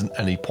just isn't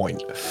any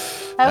point.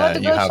 I want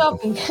to go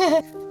shopping.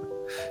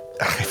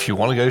 If you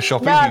want to go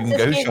shopping, you can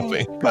go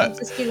shopping. But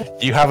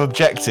you have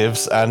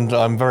objectives, and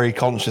I'm very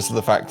conscious of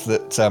the fact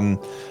that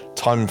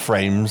time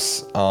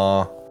frames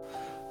are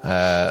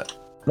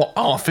not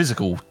our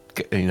physical,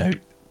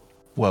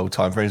 world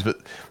time frames, but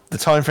the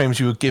time frames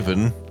you were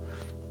given.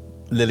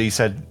 Lily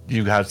said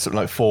you had something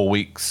like 4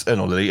 weeks.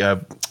 Not Lily.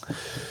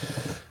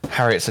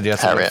 Harriet said you had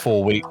something like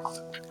 4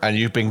 weeks, and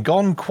you've been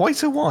gone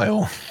quite a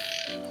while.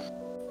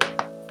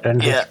 Then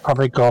we'll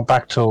probably go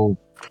back to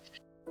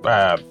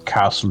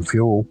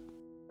Castleview,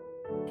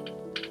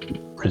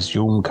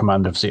 resume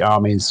command of the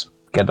armies,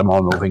 get them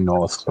all moving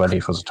north, ready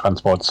for the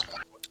transports.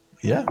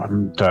 Yeah.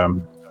 And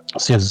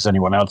see if there's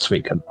anyone else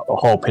we can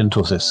hope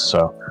into this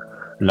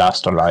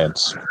last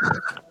alliance.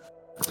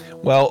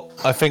 Well,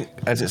 I think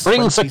as it's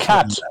brings a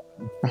cat.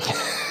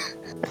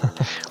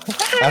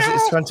 As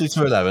it's 20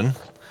 to 11,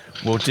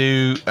 we'll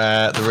do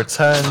the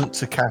return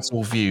to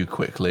Castleview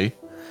quickly,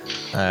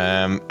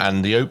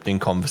 and the opening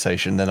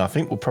conversation. Then I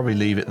think we'll probably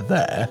leave it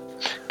there.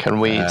 Can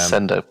we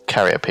send a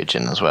carrier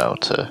pigeon as well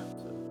to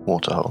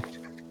Waterhold?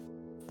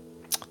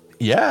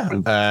 Yeah.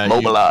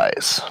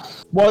 Mobilize.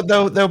 Well,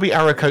 there'll be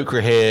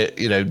Aarakocra here.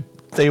 You know,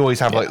 they always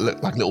have like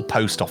little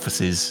post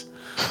offices,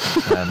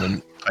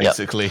 and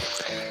basically,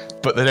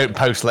 but they don't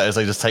post letters.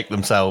 They just take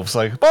themselves.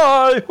 Like,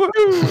 bye,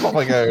 woohoo, off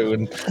I go.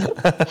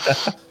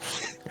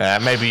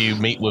 And maybe you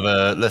meet with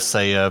let's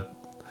say I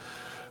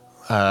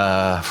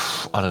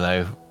don't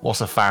know,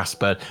 what's a fast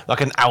bird?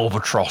 Like an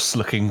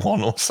albatross-looking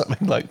one or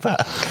something like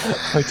that.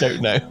 I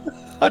don't know.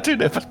 I don't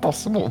know if it's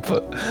possible,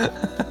 but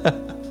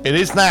it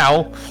is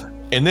now.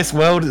 In this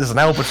world, there's an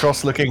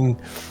albatross-looking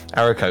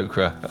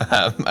Aarakocra,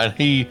 and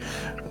he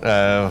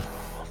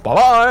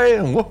bye-bye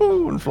and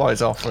woohoo and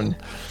flies off, and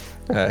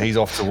he's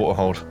off to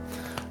Waterhold.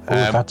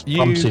 That's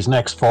Bumsy's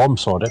next form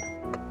sorted.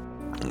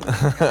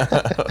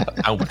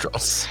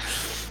 Albatross.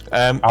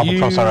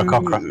 Albatross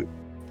Aarakocra.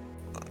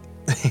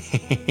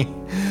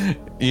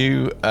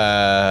 You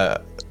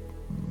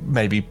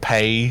maybe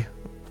pay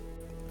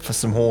for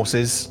some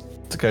horses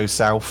to go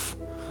south.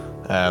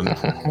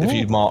 If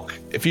you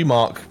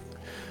mark,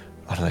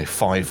 I don't know,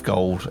 5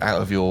 gold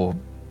out of your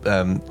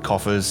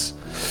coffers,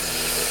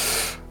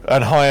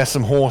 and hire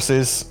some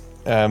horses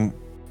to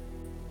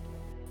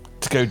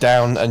go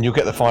down, and you'll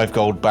get the 5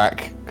 gold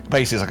back.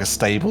 Basically, it's like a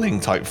stabling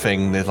type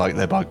thing. They're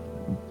like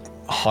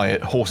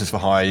hired horses for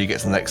hire. You get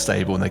to the next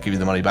stable, and they give you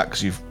the money back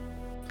because you've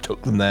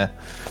took them there.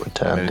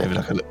 Returned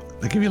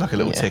They give you like a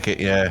little ticket.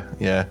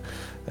 Yeah.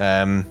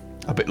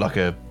 A bit like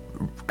a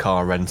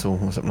car rental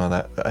or something like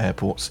that at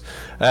airports.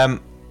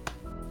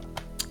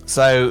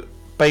 So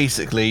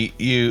basically,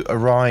 you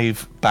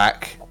arrive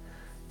back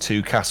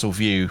to Castle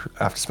View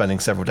after spending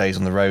several days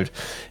on the road.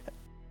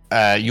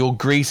 You're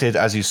greeted,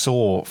 as you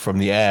saw from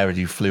the air as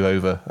you flew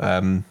over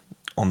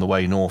on the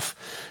way north.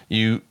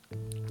 You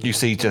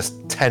see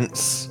just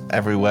tents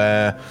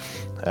everywhere,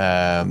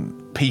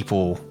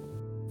 people,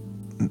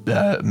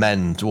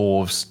 men,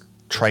 dwarves,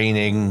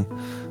 training,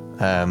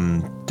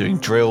 doing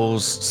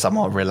drills. Some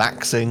are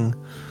relaxing.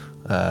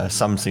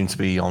 Some seem to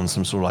be on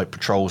some sort of like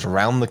patrols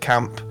around the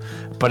camp.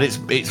 But it's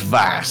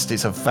vast.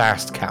 It's a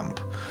vast camp.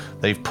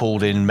 They've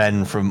pulled in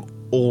men from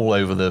all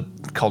over the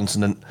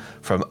continent,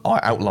 from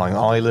outlying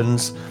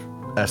islands.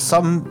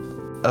 Some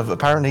have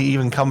apparently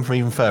even come from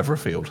even further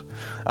afield.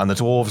 And the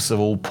dwarves have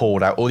all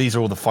poured out. These are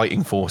all the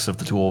fighting force of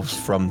the dwarves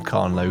from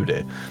Carn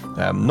Lodir.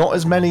 Not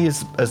as many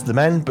as the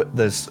men, but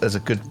there's a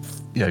good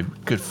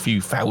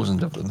few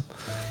thousand of them.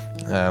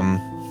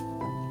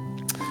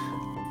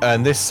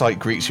 And this sight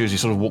greets you as you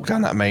sort of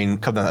come down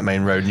that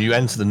main road, and you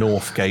enter the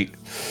north gate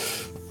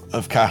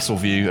of Castle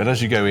View. And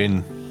as you go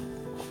in,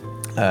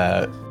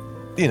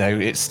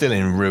 it's still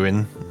in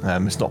ruin.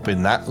 It's not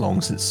been that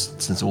long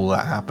since all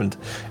that happened.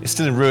 It's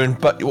still in ruin,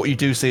 but what you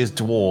do see is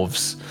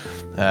dwarves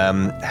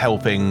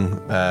helping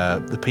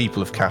the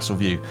people of Castle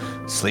View,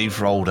 sleeves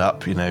rolled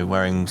up,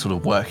 wearing sort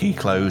of worky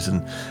clothes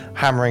and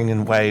hammering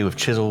away with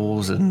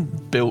chisels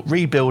and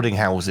rebuilding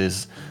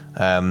houses.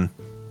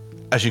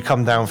 As you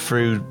come down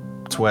through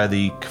to where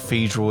the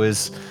cathedral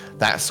is,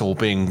 that's all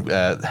being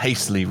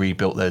hastily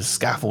rebuilt. There's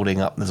scaffolding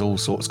up. There's all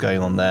sorts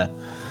going on there.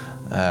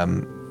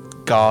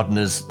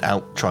 Gardeners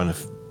out trying to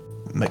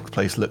make the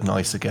place look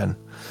nice again.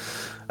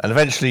 And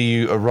eventually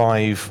you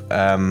arrive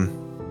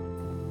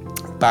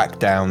back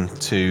down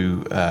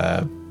to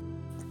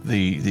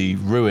the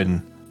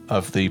ruin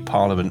of the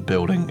Parliament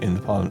building in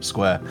the Parliament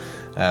Square.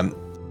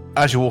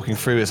 As you're walking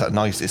through, it's a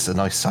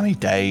nice sunny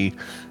day.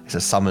 It's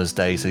a summer's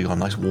day, so you've got a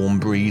nice warm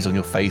breeze on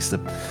your face. The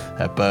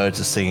birds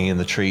are singing in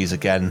the trees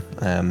again.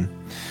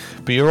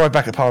 But you arrive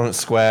back at Parliament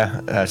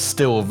Square,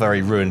 still a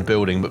very ruined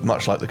building, but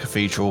much like the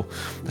cathedral,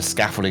 the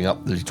scaffolding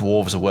up, the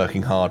dwarves are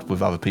working hard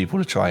with other people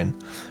to try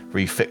and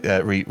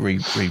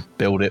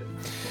rebuild it.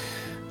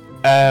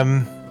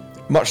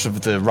 Much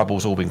of the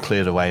rubble's all been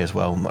cleared away as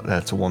well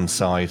to one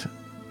side,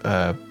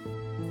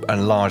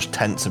 and large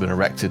tents have been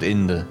erected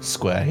in the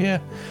square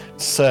here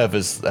to serve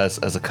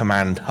as a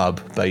command hub,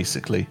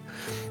 basically.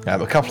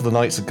 A couple of the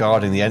knights are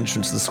guarding the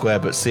entrance to the square,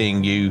 but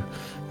seeing you,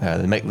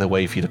 they make their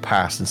way for you to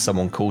pass, and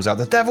someone calls out,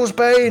 "The Devil's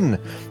Bane!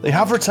 They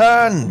have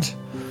returned!"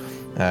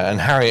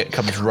 And Harriet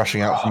comes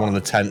rushing out from one of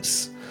the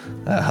tents,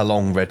 her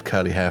long red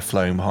curly hair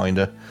flowing behind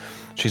her.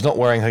 She's not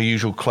wearing her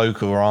usual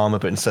cloak or armour,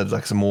 but instead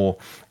like some more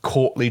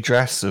courtly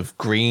dress of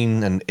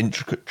green and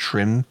intricate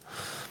trim.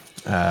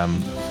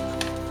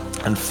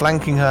 And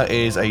flanking her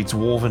is a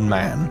dwarven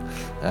man.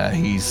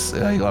 He's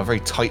got a very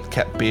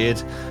tight-kept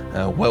beard,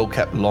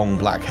 well-kept long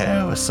black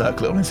hair, a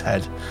circlet on his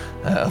head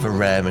of a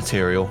rare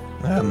material.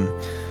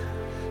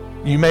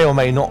 You may or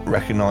may not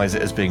recognise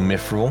it as being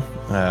Mithril.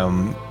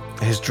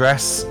 His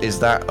dress is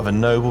that of a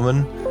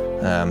nobleman.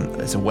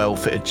 It's a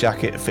well-fitted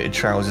jacket, fitted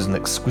trousers, and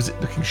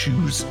exquisite-looking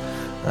shoes.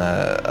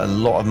 A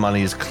lot of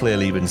money has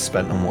clearly been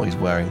spent on what he's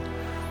wearing.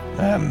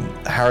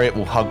 Harriet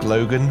will hug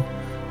Logan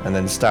and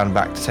then stand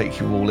back to take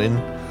you all in.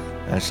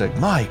 And she's like,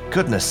 "My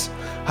goodness,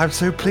 I'm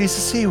so pleased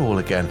to see you all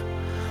again.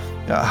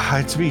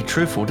 To be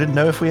truthful, didn't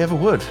know if we ever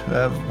would.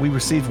 We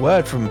received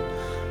word from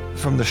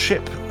the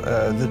ship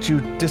that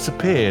you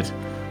disappeared,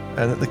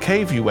 and that the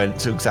cave you went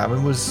to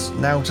examine was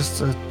now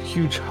just a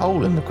huge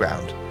hole in the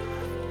ground.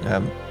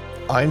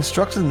 I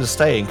instructed them to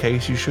stay in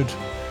case you should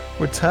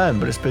return,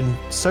 but it's been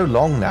so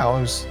long now.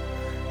 I was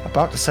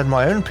about to send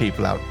my own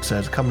people out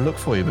to come look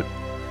for you, but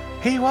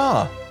here you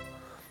are.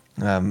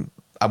 And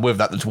with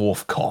that, the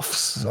dwarf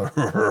coughs.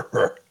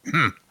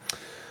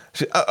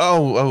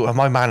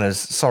 My manners.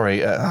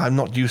 Sorry, I'm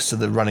not used to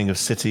the running of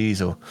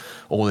cities or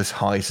all this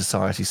high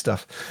society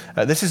stuff.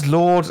 This is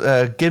Lord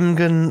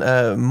Gimgan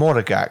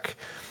Moragak.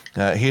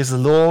 He is the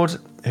lord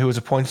who was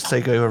appointed to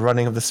take over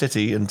running of the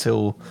city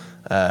until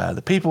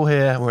the people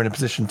here were in a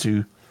position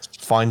to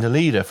find a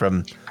leader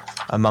from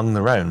among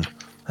their own.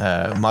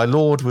 My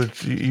lord,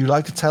 would you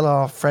like to tell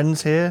our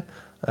friends here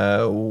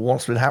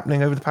what's been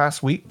happening over the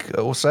past week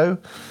or so?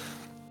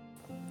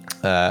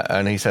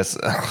 And he says,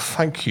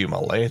 thank you, my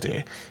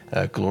lady,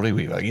 Glory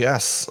Weaver.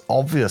 Yes,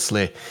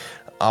 obviously,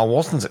 I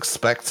wasn't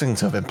expecting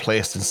to have been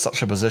placed in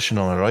such a position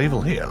on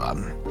arrival here.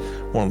 I'm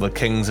one of the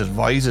king's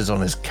advisors on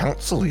his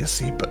council, you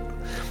see, but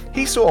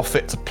he saw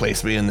fit to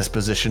place me in this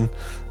position,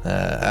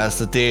 as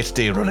the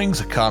day-to-day runnings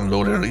of Khan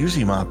Lord are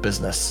usually my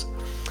business.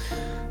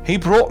 He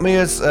brought me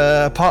as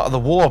part of the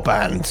war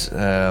band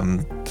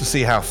to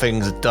see how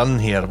things are done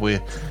here. We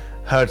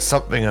heard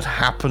something had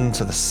happened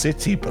to the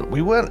city, but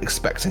we weren't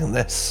expecting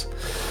this.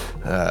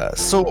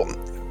 So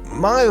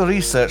my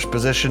research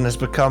position has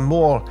become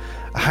more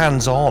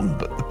hands-on,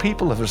 but the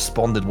people have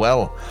responded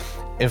well.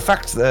 In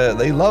fact,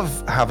 they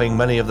love having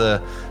many of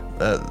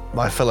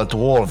my fellow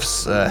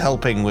dwarves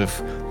helping with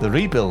the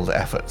rebuild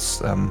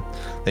efforts.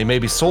 They may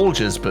be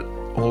soldiers, but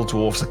all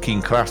dwarves are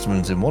keen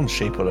craftsmen in one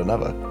shape or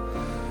another.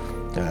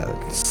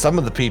 Some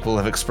of the people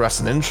have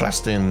expressed an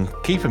interest in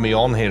keeping me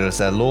on here as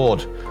their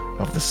lord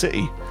of the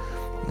city.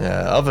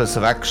 Others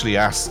have actually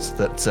asked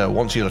that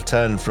once you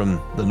return from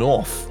the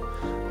north,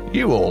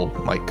 you all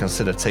might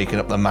consider taking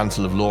up the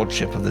mantle of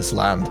lordship of this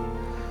land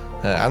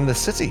and this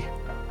city.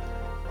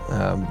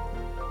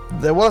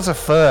 There was a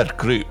third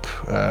group,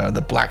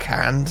 the Black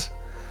Hand.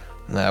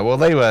 Well,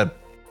 they were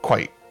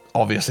quite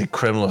obviously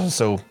criminals,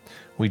 so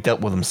we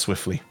dealt with them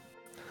swiftly.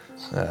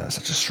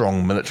 Such a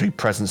strong military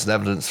presence and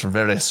evidence from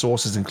various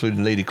sources,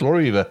 including Lady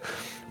Glory Weaver,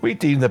 we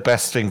deemed the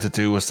best thing to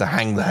do was to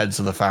hang the heads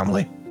of the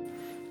family.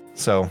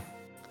 So,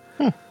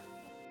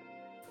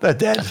 they're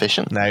dead.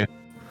 Efficient. Now.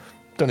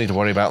 Don't need to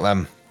worry about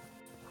them.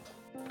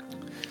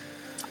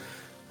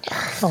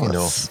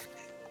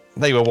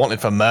 They were wanted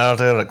for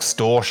murder,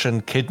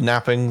 extortion,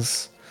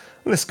 kidnappings.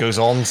 The list goes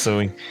on, so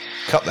we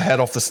cut the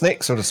head off the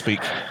snake, so to speak.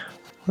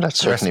 That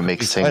certainly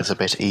makes things a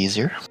bit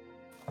easier.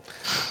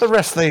 The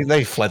rest,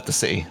 they fled the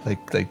city.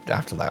 They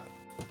after that.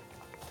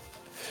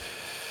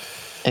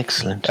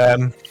 Excellent.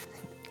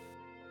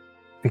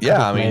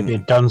 Maybe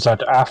done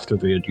that after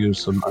we had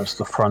used them as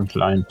the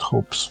frontline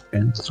troops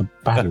in the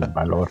battle,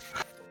 my lord.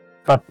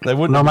 But they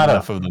wouldn't no matter.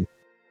 Enough of them.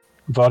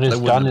 What is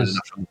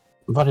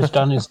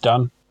done is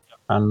done,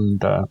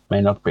 and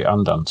may not be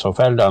undone. So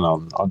well done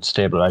on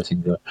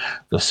stabilizing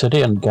the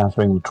city and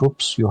gathering the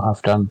troops. You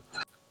have done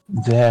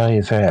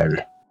very well.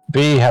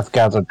 We have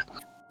gathered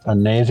a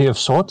navy of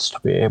sorts to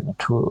be able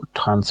to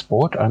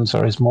transport, and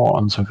there is more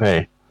on the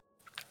way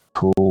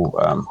to,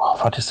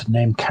 what is the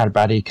name?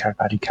 Kalbadi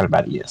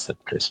is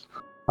that place,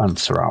 and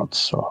surrounds.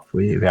 So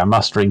we are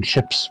mustering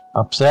ships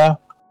up there,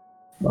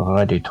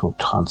 ready to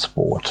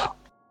transport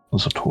the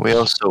troops. We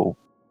also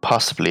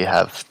possibly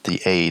have the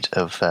aid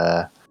of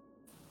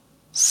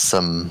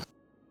some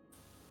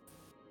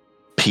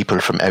people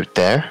from out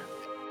there,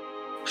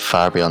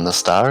 far beyond the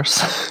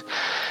stars,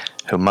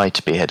 who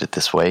might be headed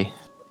this way.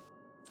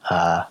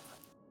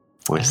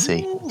 We'll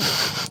see.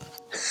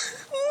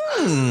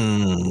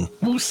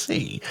 We'll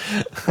see.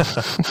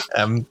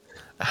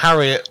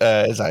 Harriet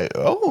is like,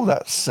 oh,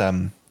 that's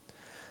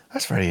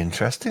very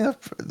interesting.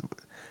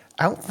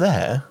 Out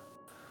there,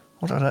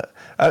 what on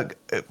earth?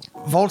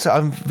 Volta,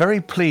 I'm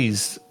very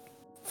pleased.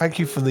 Thank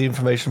you for the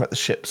information about the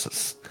ships.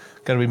 That's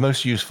going to be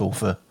most useful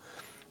for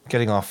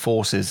getting our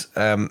forces.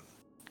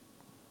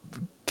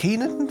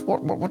 Keenan,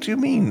 what do you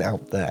mean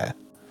out there?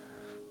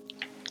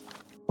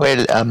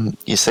 Well,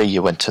 you say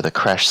you went to the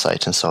crash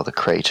site and saw the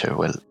crater.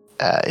 Well,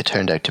 it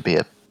turned out to be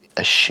a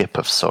ship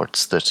of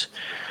sorts that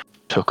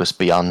took us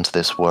beyond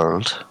this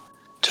world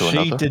to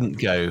another. She didn't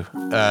go.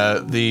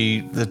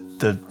 The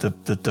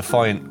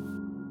Defiant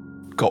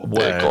got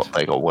word.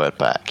 They got word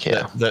back.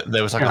 Yeah.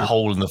 There was like a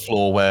hole in the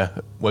floor where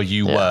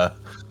you were.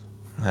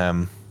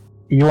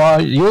 You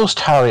are used,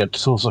 Harriet,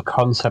 to the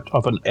concept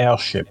of an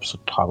airship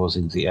that travels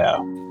in the air.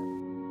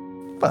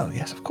 Well,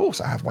 yes, of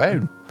course, I have my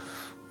own.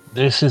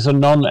 This is a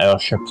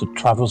non-airship that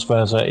travels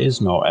where there is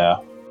no air.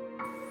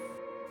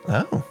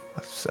 Oh,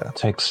 that's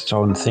takes its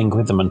own thing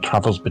with them and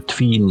travels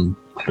between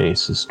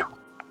places too.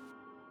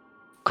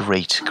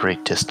 Great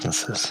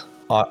distances.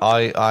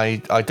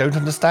 I don't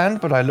understand,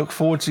 but I look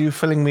forward to you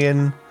filling me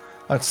in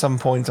at some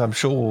point. I'm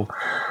sure.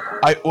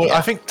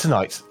 I think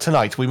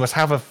tonight we must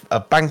have a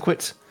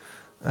banquet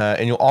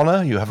in your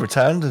honor. You have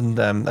returned,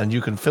 and you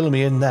can fill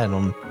me in then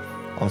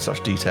on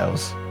such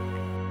details.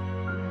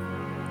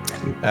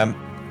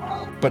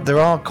 But there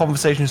are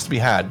conversations to be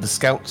had. The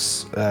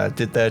scouts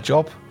did their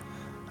job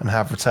and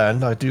have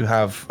returned. I do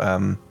have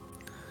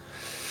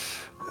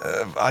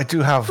I do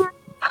have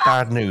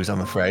bad news,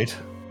 I'm afraid,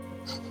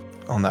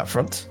 on that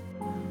front.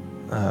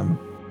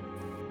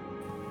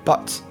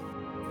 But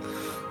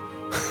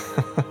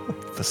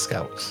the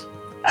scouts.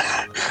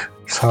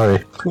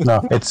 Sorry.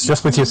 No, it's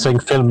just with you saying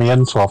fill me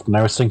in so often.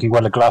 I was thinking,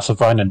 well, a glass of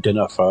wine and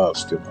dinner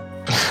first. You know.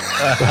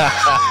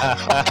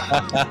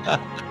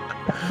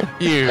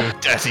 You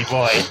dirty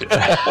boy.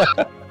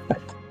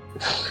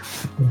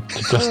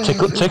 Just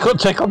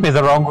tickle me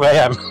the wrong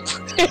way.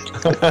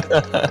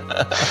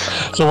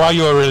 So while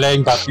you were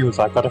relaying that news,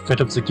 I got a fit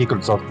of the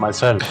giggles of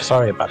myself.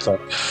 Sorry about that.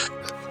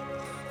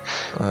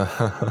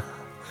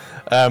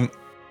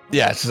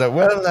 Yeah, so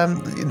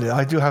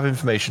I do have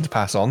information to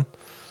pass on.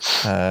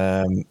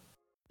 And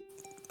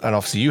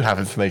obviously you have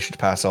information to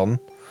pass on.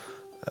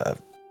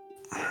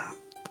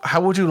 How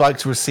would you like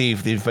to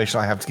receive the information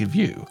I have to give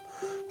you?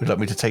 Would you like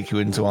me to take you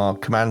into our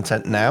command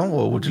tent now,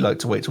 or would you like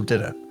to wait till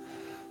dinner?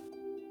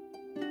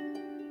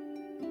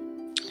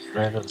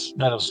 Let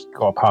us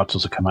go apart to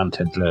the command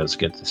tent. Let us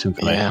get this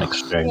information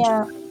exchanged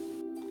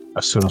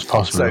as soon as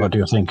possible. So, what do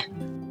you think?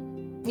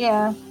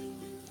 Yeah.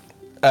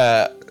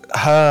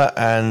 Her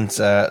and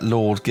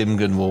Lord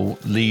Gimgun will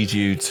lead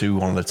you to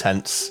one of the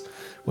tents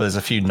where there's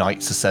a few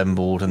knights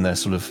assembled, and they're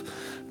sort of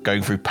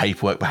going through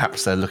paperwork.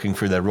 Perhaps they're looking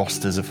through their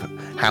rosters of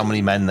how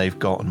many men they've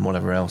got and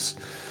whatever else.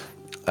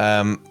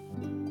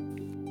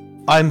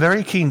 I'm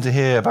very keen to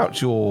hear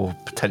about your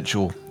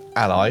potential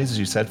allies, as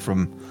you said,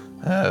 from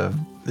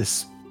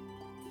this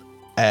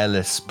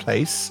airless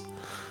place.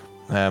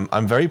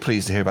 I'm very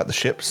pleased to hear about the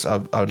ships. I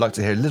would like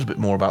to hear a little bit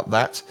more about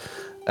that.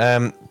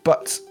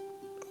 But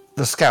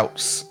the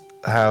scouts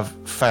have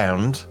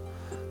found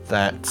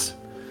that.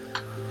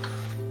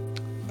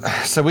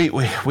 So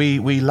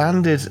we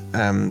landed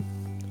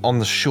on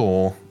the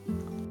shore,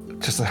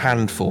 just a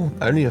handful,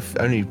 only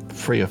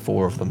 3 or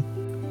 4 of them,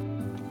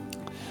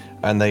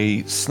 and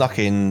they snuck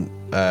in.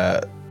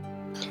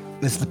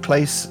 The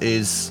place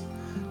is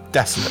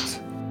desolate.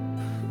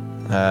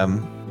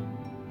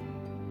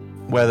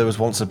 Where there was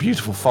once a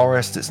beautiful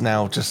forest, it's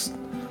now just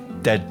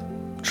dead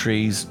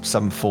trees,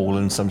 some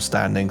fallen, some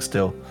standing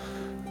still.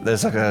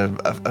 There's like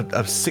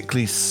a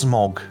sickly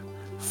smog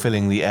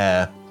filling the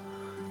air.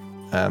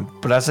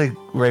 But as they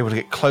were able to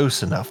get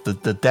close enough,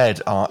 the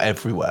dead are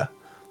everywhere.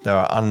 There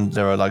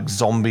are like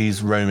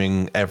zombies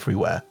roaming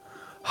everywhere,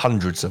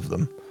 hundreds of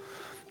them.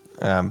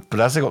 But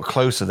as they got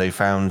closer, they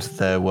found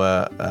there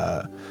were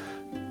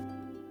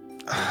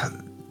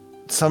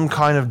some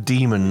kind of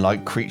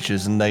demon-like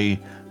creatures, and they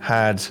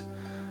had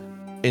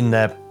in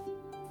their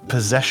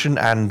possession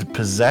and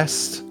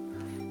possessed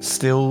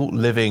still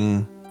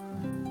living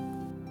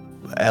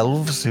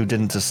elves who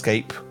didn't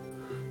escape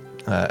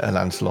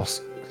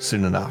Elancelos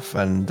soon enough.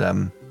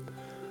 And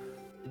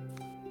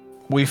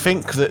we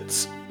think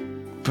that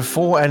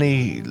before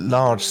any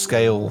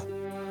large-scale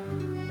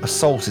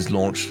assault is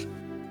launched,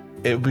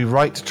 it would be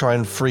right to try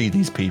and free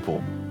these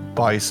people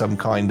by some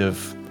kind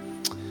of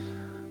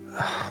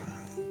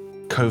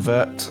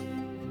covert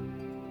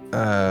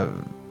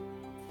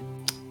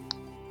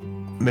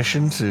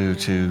mission to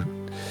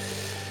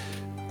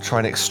try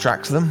and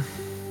extract them,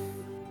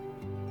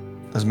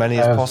 as many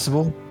as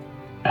possible.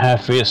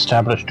 Have we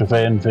established a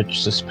way in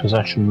which this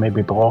possession may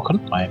be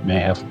broken? I may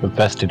have a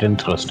vested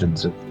interest in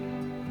it.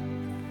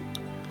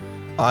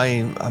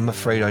 I'm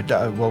afraid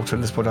Walter,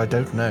 at this point, I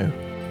don't know.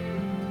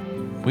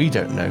 We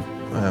don't know.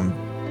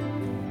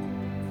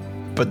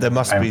 But there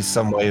must be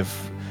some way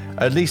of,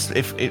 at least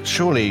if it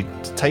surely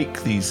to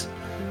take these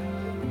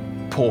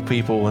poor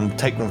people and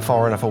take them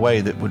far enough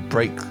away that would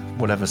break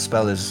whatever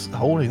spell is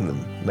holding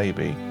them,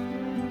 maybe.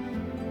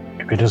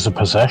 If it is a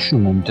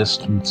possession, then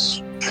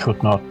distance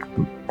should not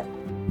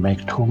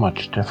make too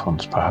much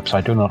difference, perhaps.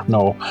 I do not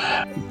know.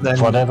 Then,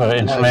 whatever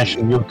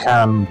information you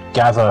can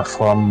gather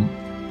from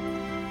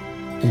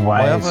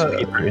wise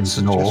people in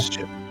the know.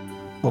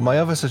 Well, my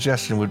other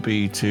suggestion would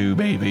be to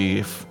maybe,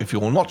 if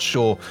you're not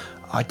sure,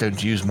 I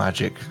don't use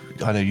magic.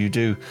 I know you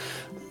do.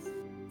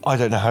 I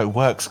don't know how it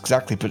works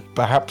exactly, but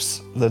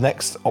perhaps the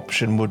next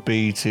option would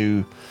be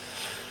to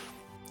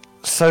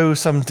sow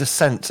some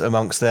dissent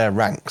amongst their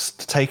ranks,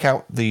 to take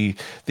out these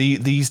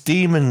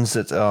demons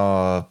that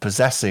are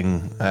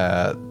possessing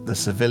the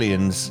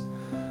civilians.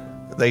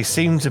 They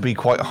seem to be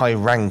quite high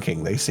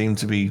ranking. They seem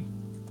to be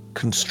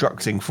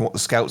constructing, from what the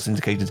scouts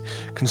indicated,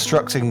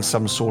 constructing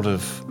some sort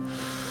of,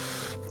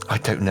 I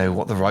don't know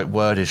what the right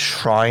word is,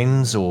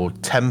 shrines or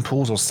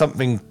temples or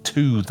something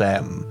to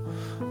them.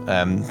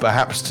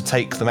 Perhaps to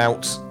take them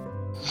out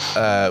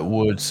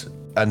would,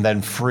 and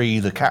then free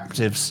the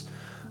captives,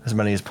 as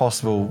many as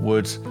possible,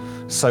 would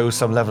sow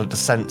some level of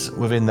dissent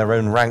within their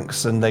own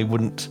ranks, and they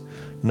wouldn't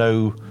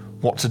know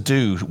what to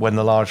do when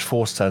the large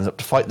force turns up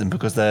to fight them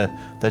because their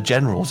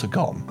generals are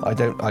gone. I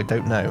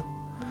don't know.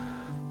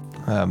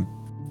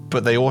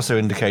 But they also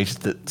indicated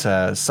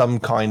that some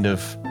kind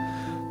of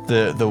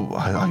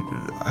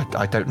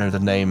I don't know the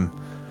name,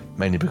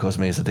 mainly because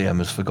me as a DM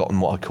has forgotten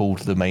what I called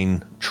the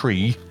main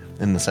tree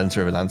in the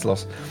centre of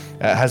Elancelos,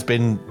 has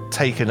been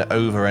taken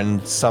over,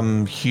 and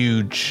some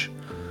huge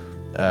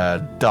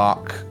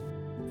dark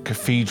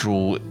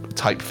cathedral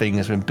type thing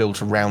has been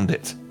built around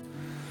it.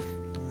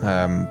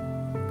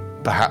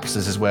 Perhaps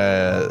this is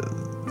where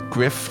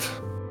Grift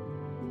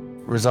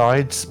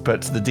resides,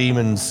 but the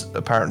demons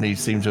apparently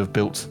seem to have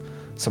built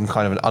some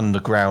kind of an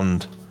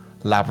underground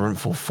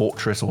labyrinth or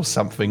fortress or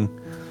something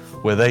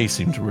where they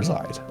seem to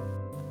reside.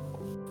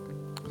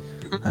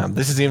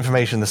 This is the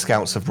information the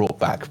scouts have brought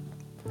back.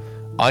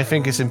 I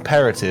think it's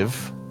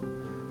imperative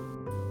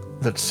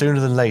that sooner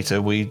than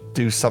later we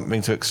do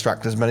something to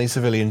extract as many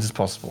civilians as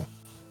possible.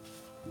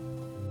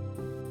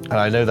 And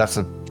I know that's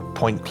a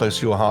point close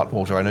to your heart,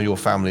 Walter. I know your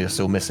family are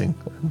still missing.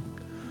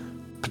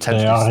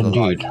 Potentially They are still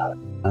alive. indeed.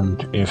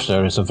 And if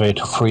there is a way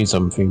to free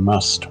them, we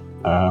must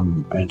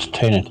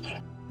entertain it.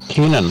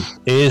 Keenan,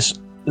 is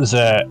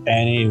there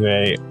any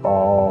way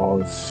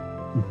of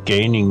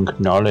gaining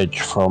knowledge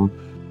from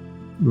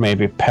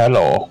maybe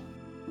Pello,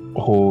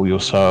 who you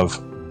serve,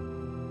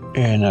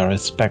 in a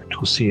respect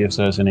to see if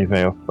there's any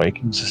way of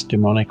breaking this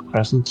demonic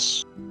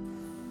presence?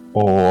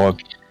 Or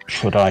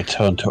should I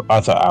turn to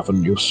other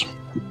avenues?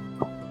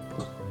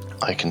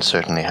 I can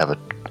certainly have a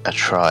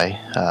try.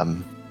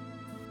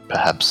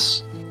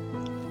 Perhaps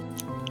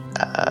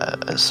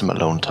some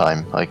alone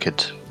time. I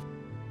could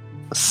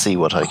see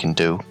what I can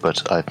do,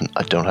 but I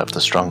don't have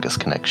the strongest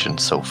connection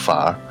so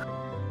far.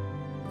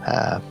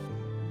 I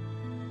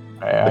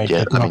yeah,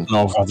 did not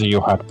know whether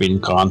you had been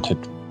granted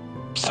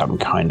some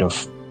kind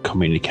of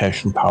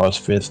communication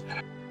powers with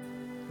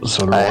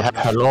the Lord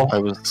Pello. I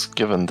was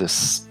given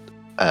this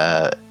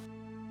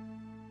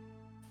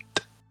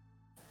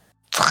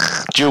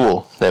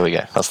jewel. There we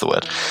go. That's the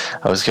word.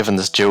 I was given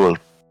this jewel.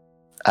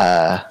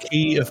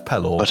 Key of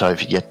Pelor. But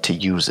I've yet to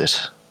use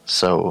it,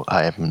 so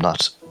I am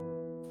not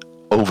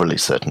overly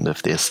certain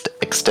of the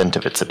extent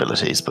of its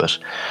abilities. But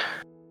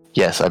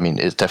yes, I mean,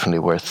 it's definitely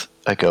worth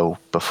a go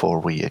before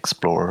we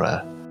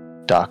explore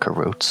darker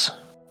routes.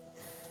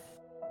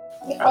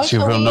 As you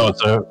will know,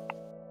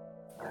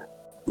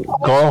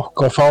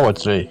 go forward,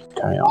 Zee.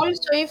 Carry on.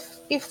 Also,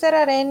 if there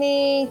are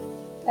any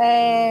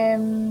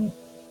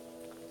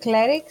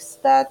clerics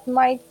that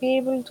might be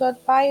able to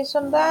advise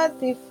on that,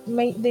 they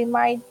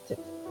might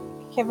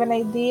have an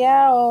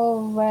idea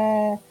of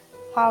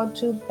how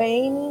to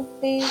bane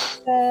these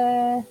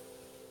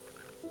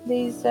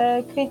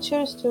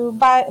creatures, to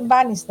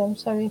banish them.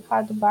 Sorry,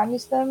 how to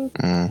banish them.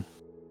 Mm.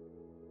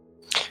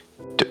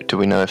 Do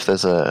we know if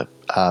there's a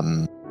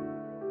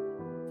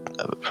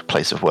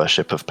place of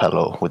worship of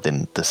Pello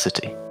within the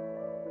city?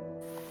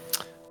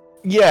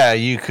 Yeah,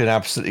 you can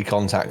absolutely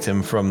contact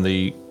him from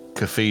the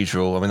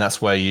cathedral. I mean,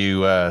 that's where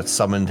you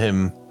summoned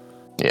him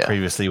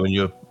previously when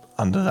you were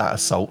under that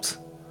assault.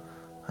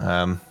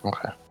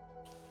 Okay.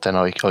 Then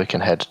I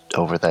can head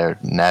over there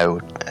now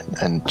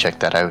and check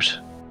that out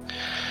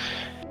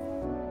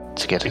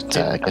to get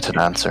an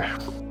answer.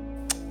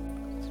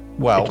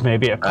 Well, it may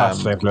be a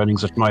pathway of learning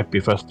that might be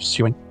worth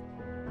pursuing.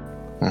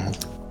 Mm-hmm.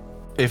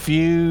 If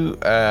you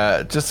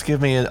just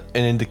give me an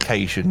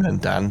indication, then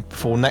Dan,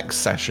 before next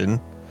session,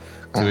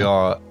 because we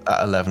are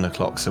at 11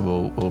 o'clock, so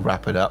we'll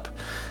wrap it up.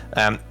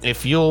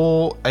 If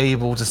you're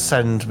able to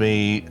send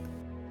me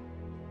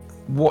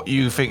what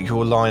you think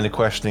your line of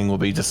questioning will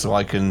be, just so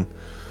I can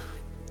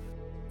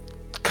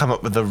come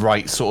up with the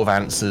right sort of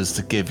answers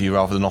to give you,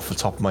 rather than off the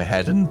top of my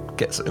head and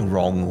get something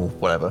wrong or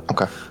whatever.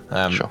 Okay.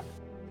 Sure.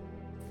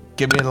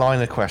 Give me a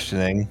line of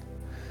questioning.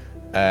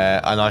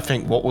 And I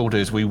think what we'll do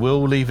is we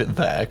will leave it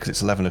there because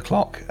it's 11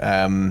 o'clock.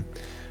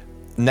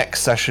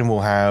 Next session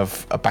we'll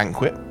have a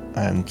banquet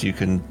and you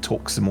can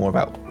talk some more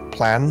about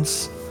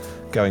plans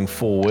going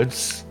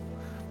forwards.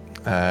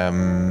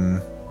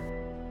 And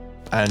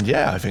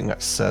yeah, I think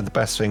that's the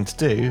best thing to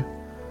do.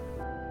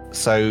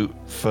 So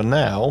for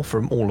now,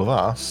 from all of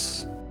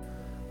us,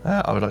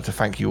 I would like to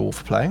thank you all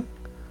for playing.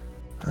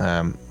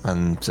 And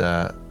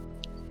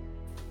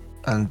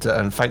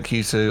thank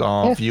you to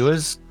our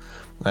viewers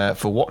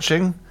for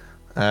watching.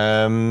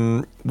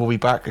 We'll be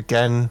back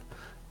again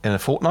in a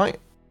fortnight,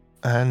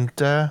 and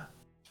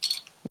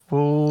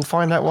we'll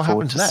find out what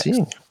happens next.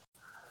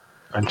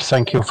 And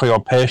thank you for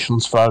your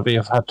patience while we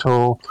have had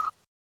to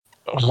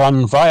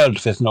run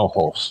wild with no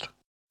host.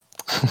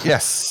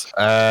 Yes,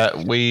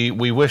 we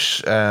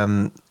wish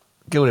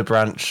Gilded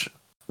Branch,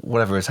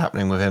 whatever is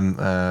happening with him,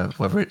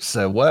 whether it's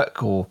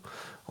work or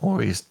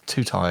he's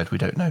too tired, we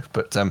don't know.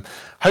 But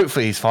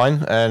hopefully he's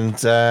fine,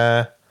 and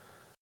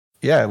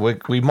yeah,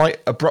 we might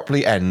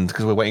abruptly end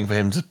because we're waiting for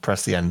him to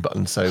press the end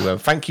button. So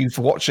thank you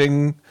for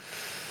watching.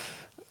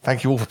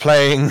 Thank you all for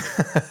playing.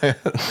 We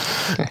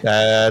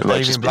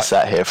might just be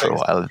sat here for a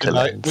while.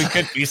 We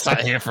could be sat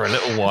here for a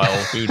little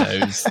while. Who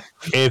knows?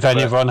 If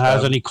anyone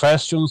has any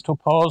questions to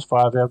pose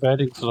while we're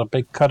waiting for the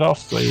big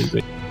cutoff, we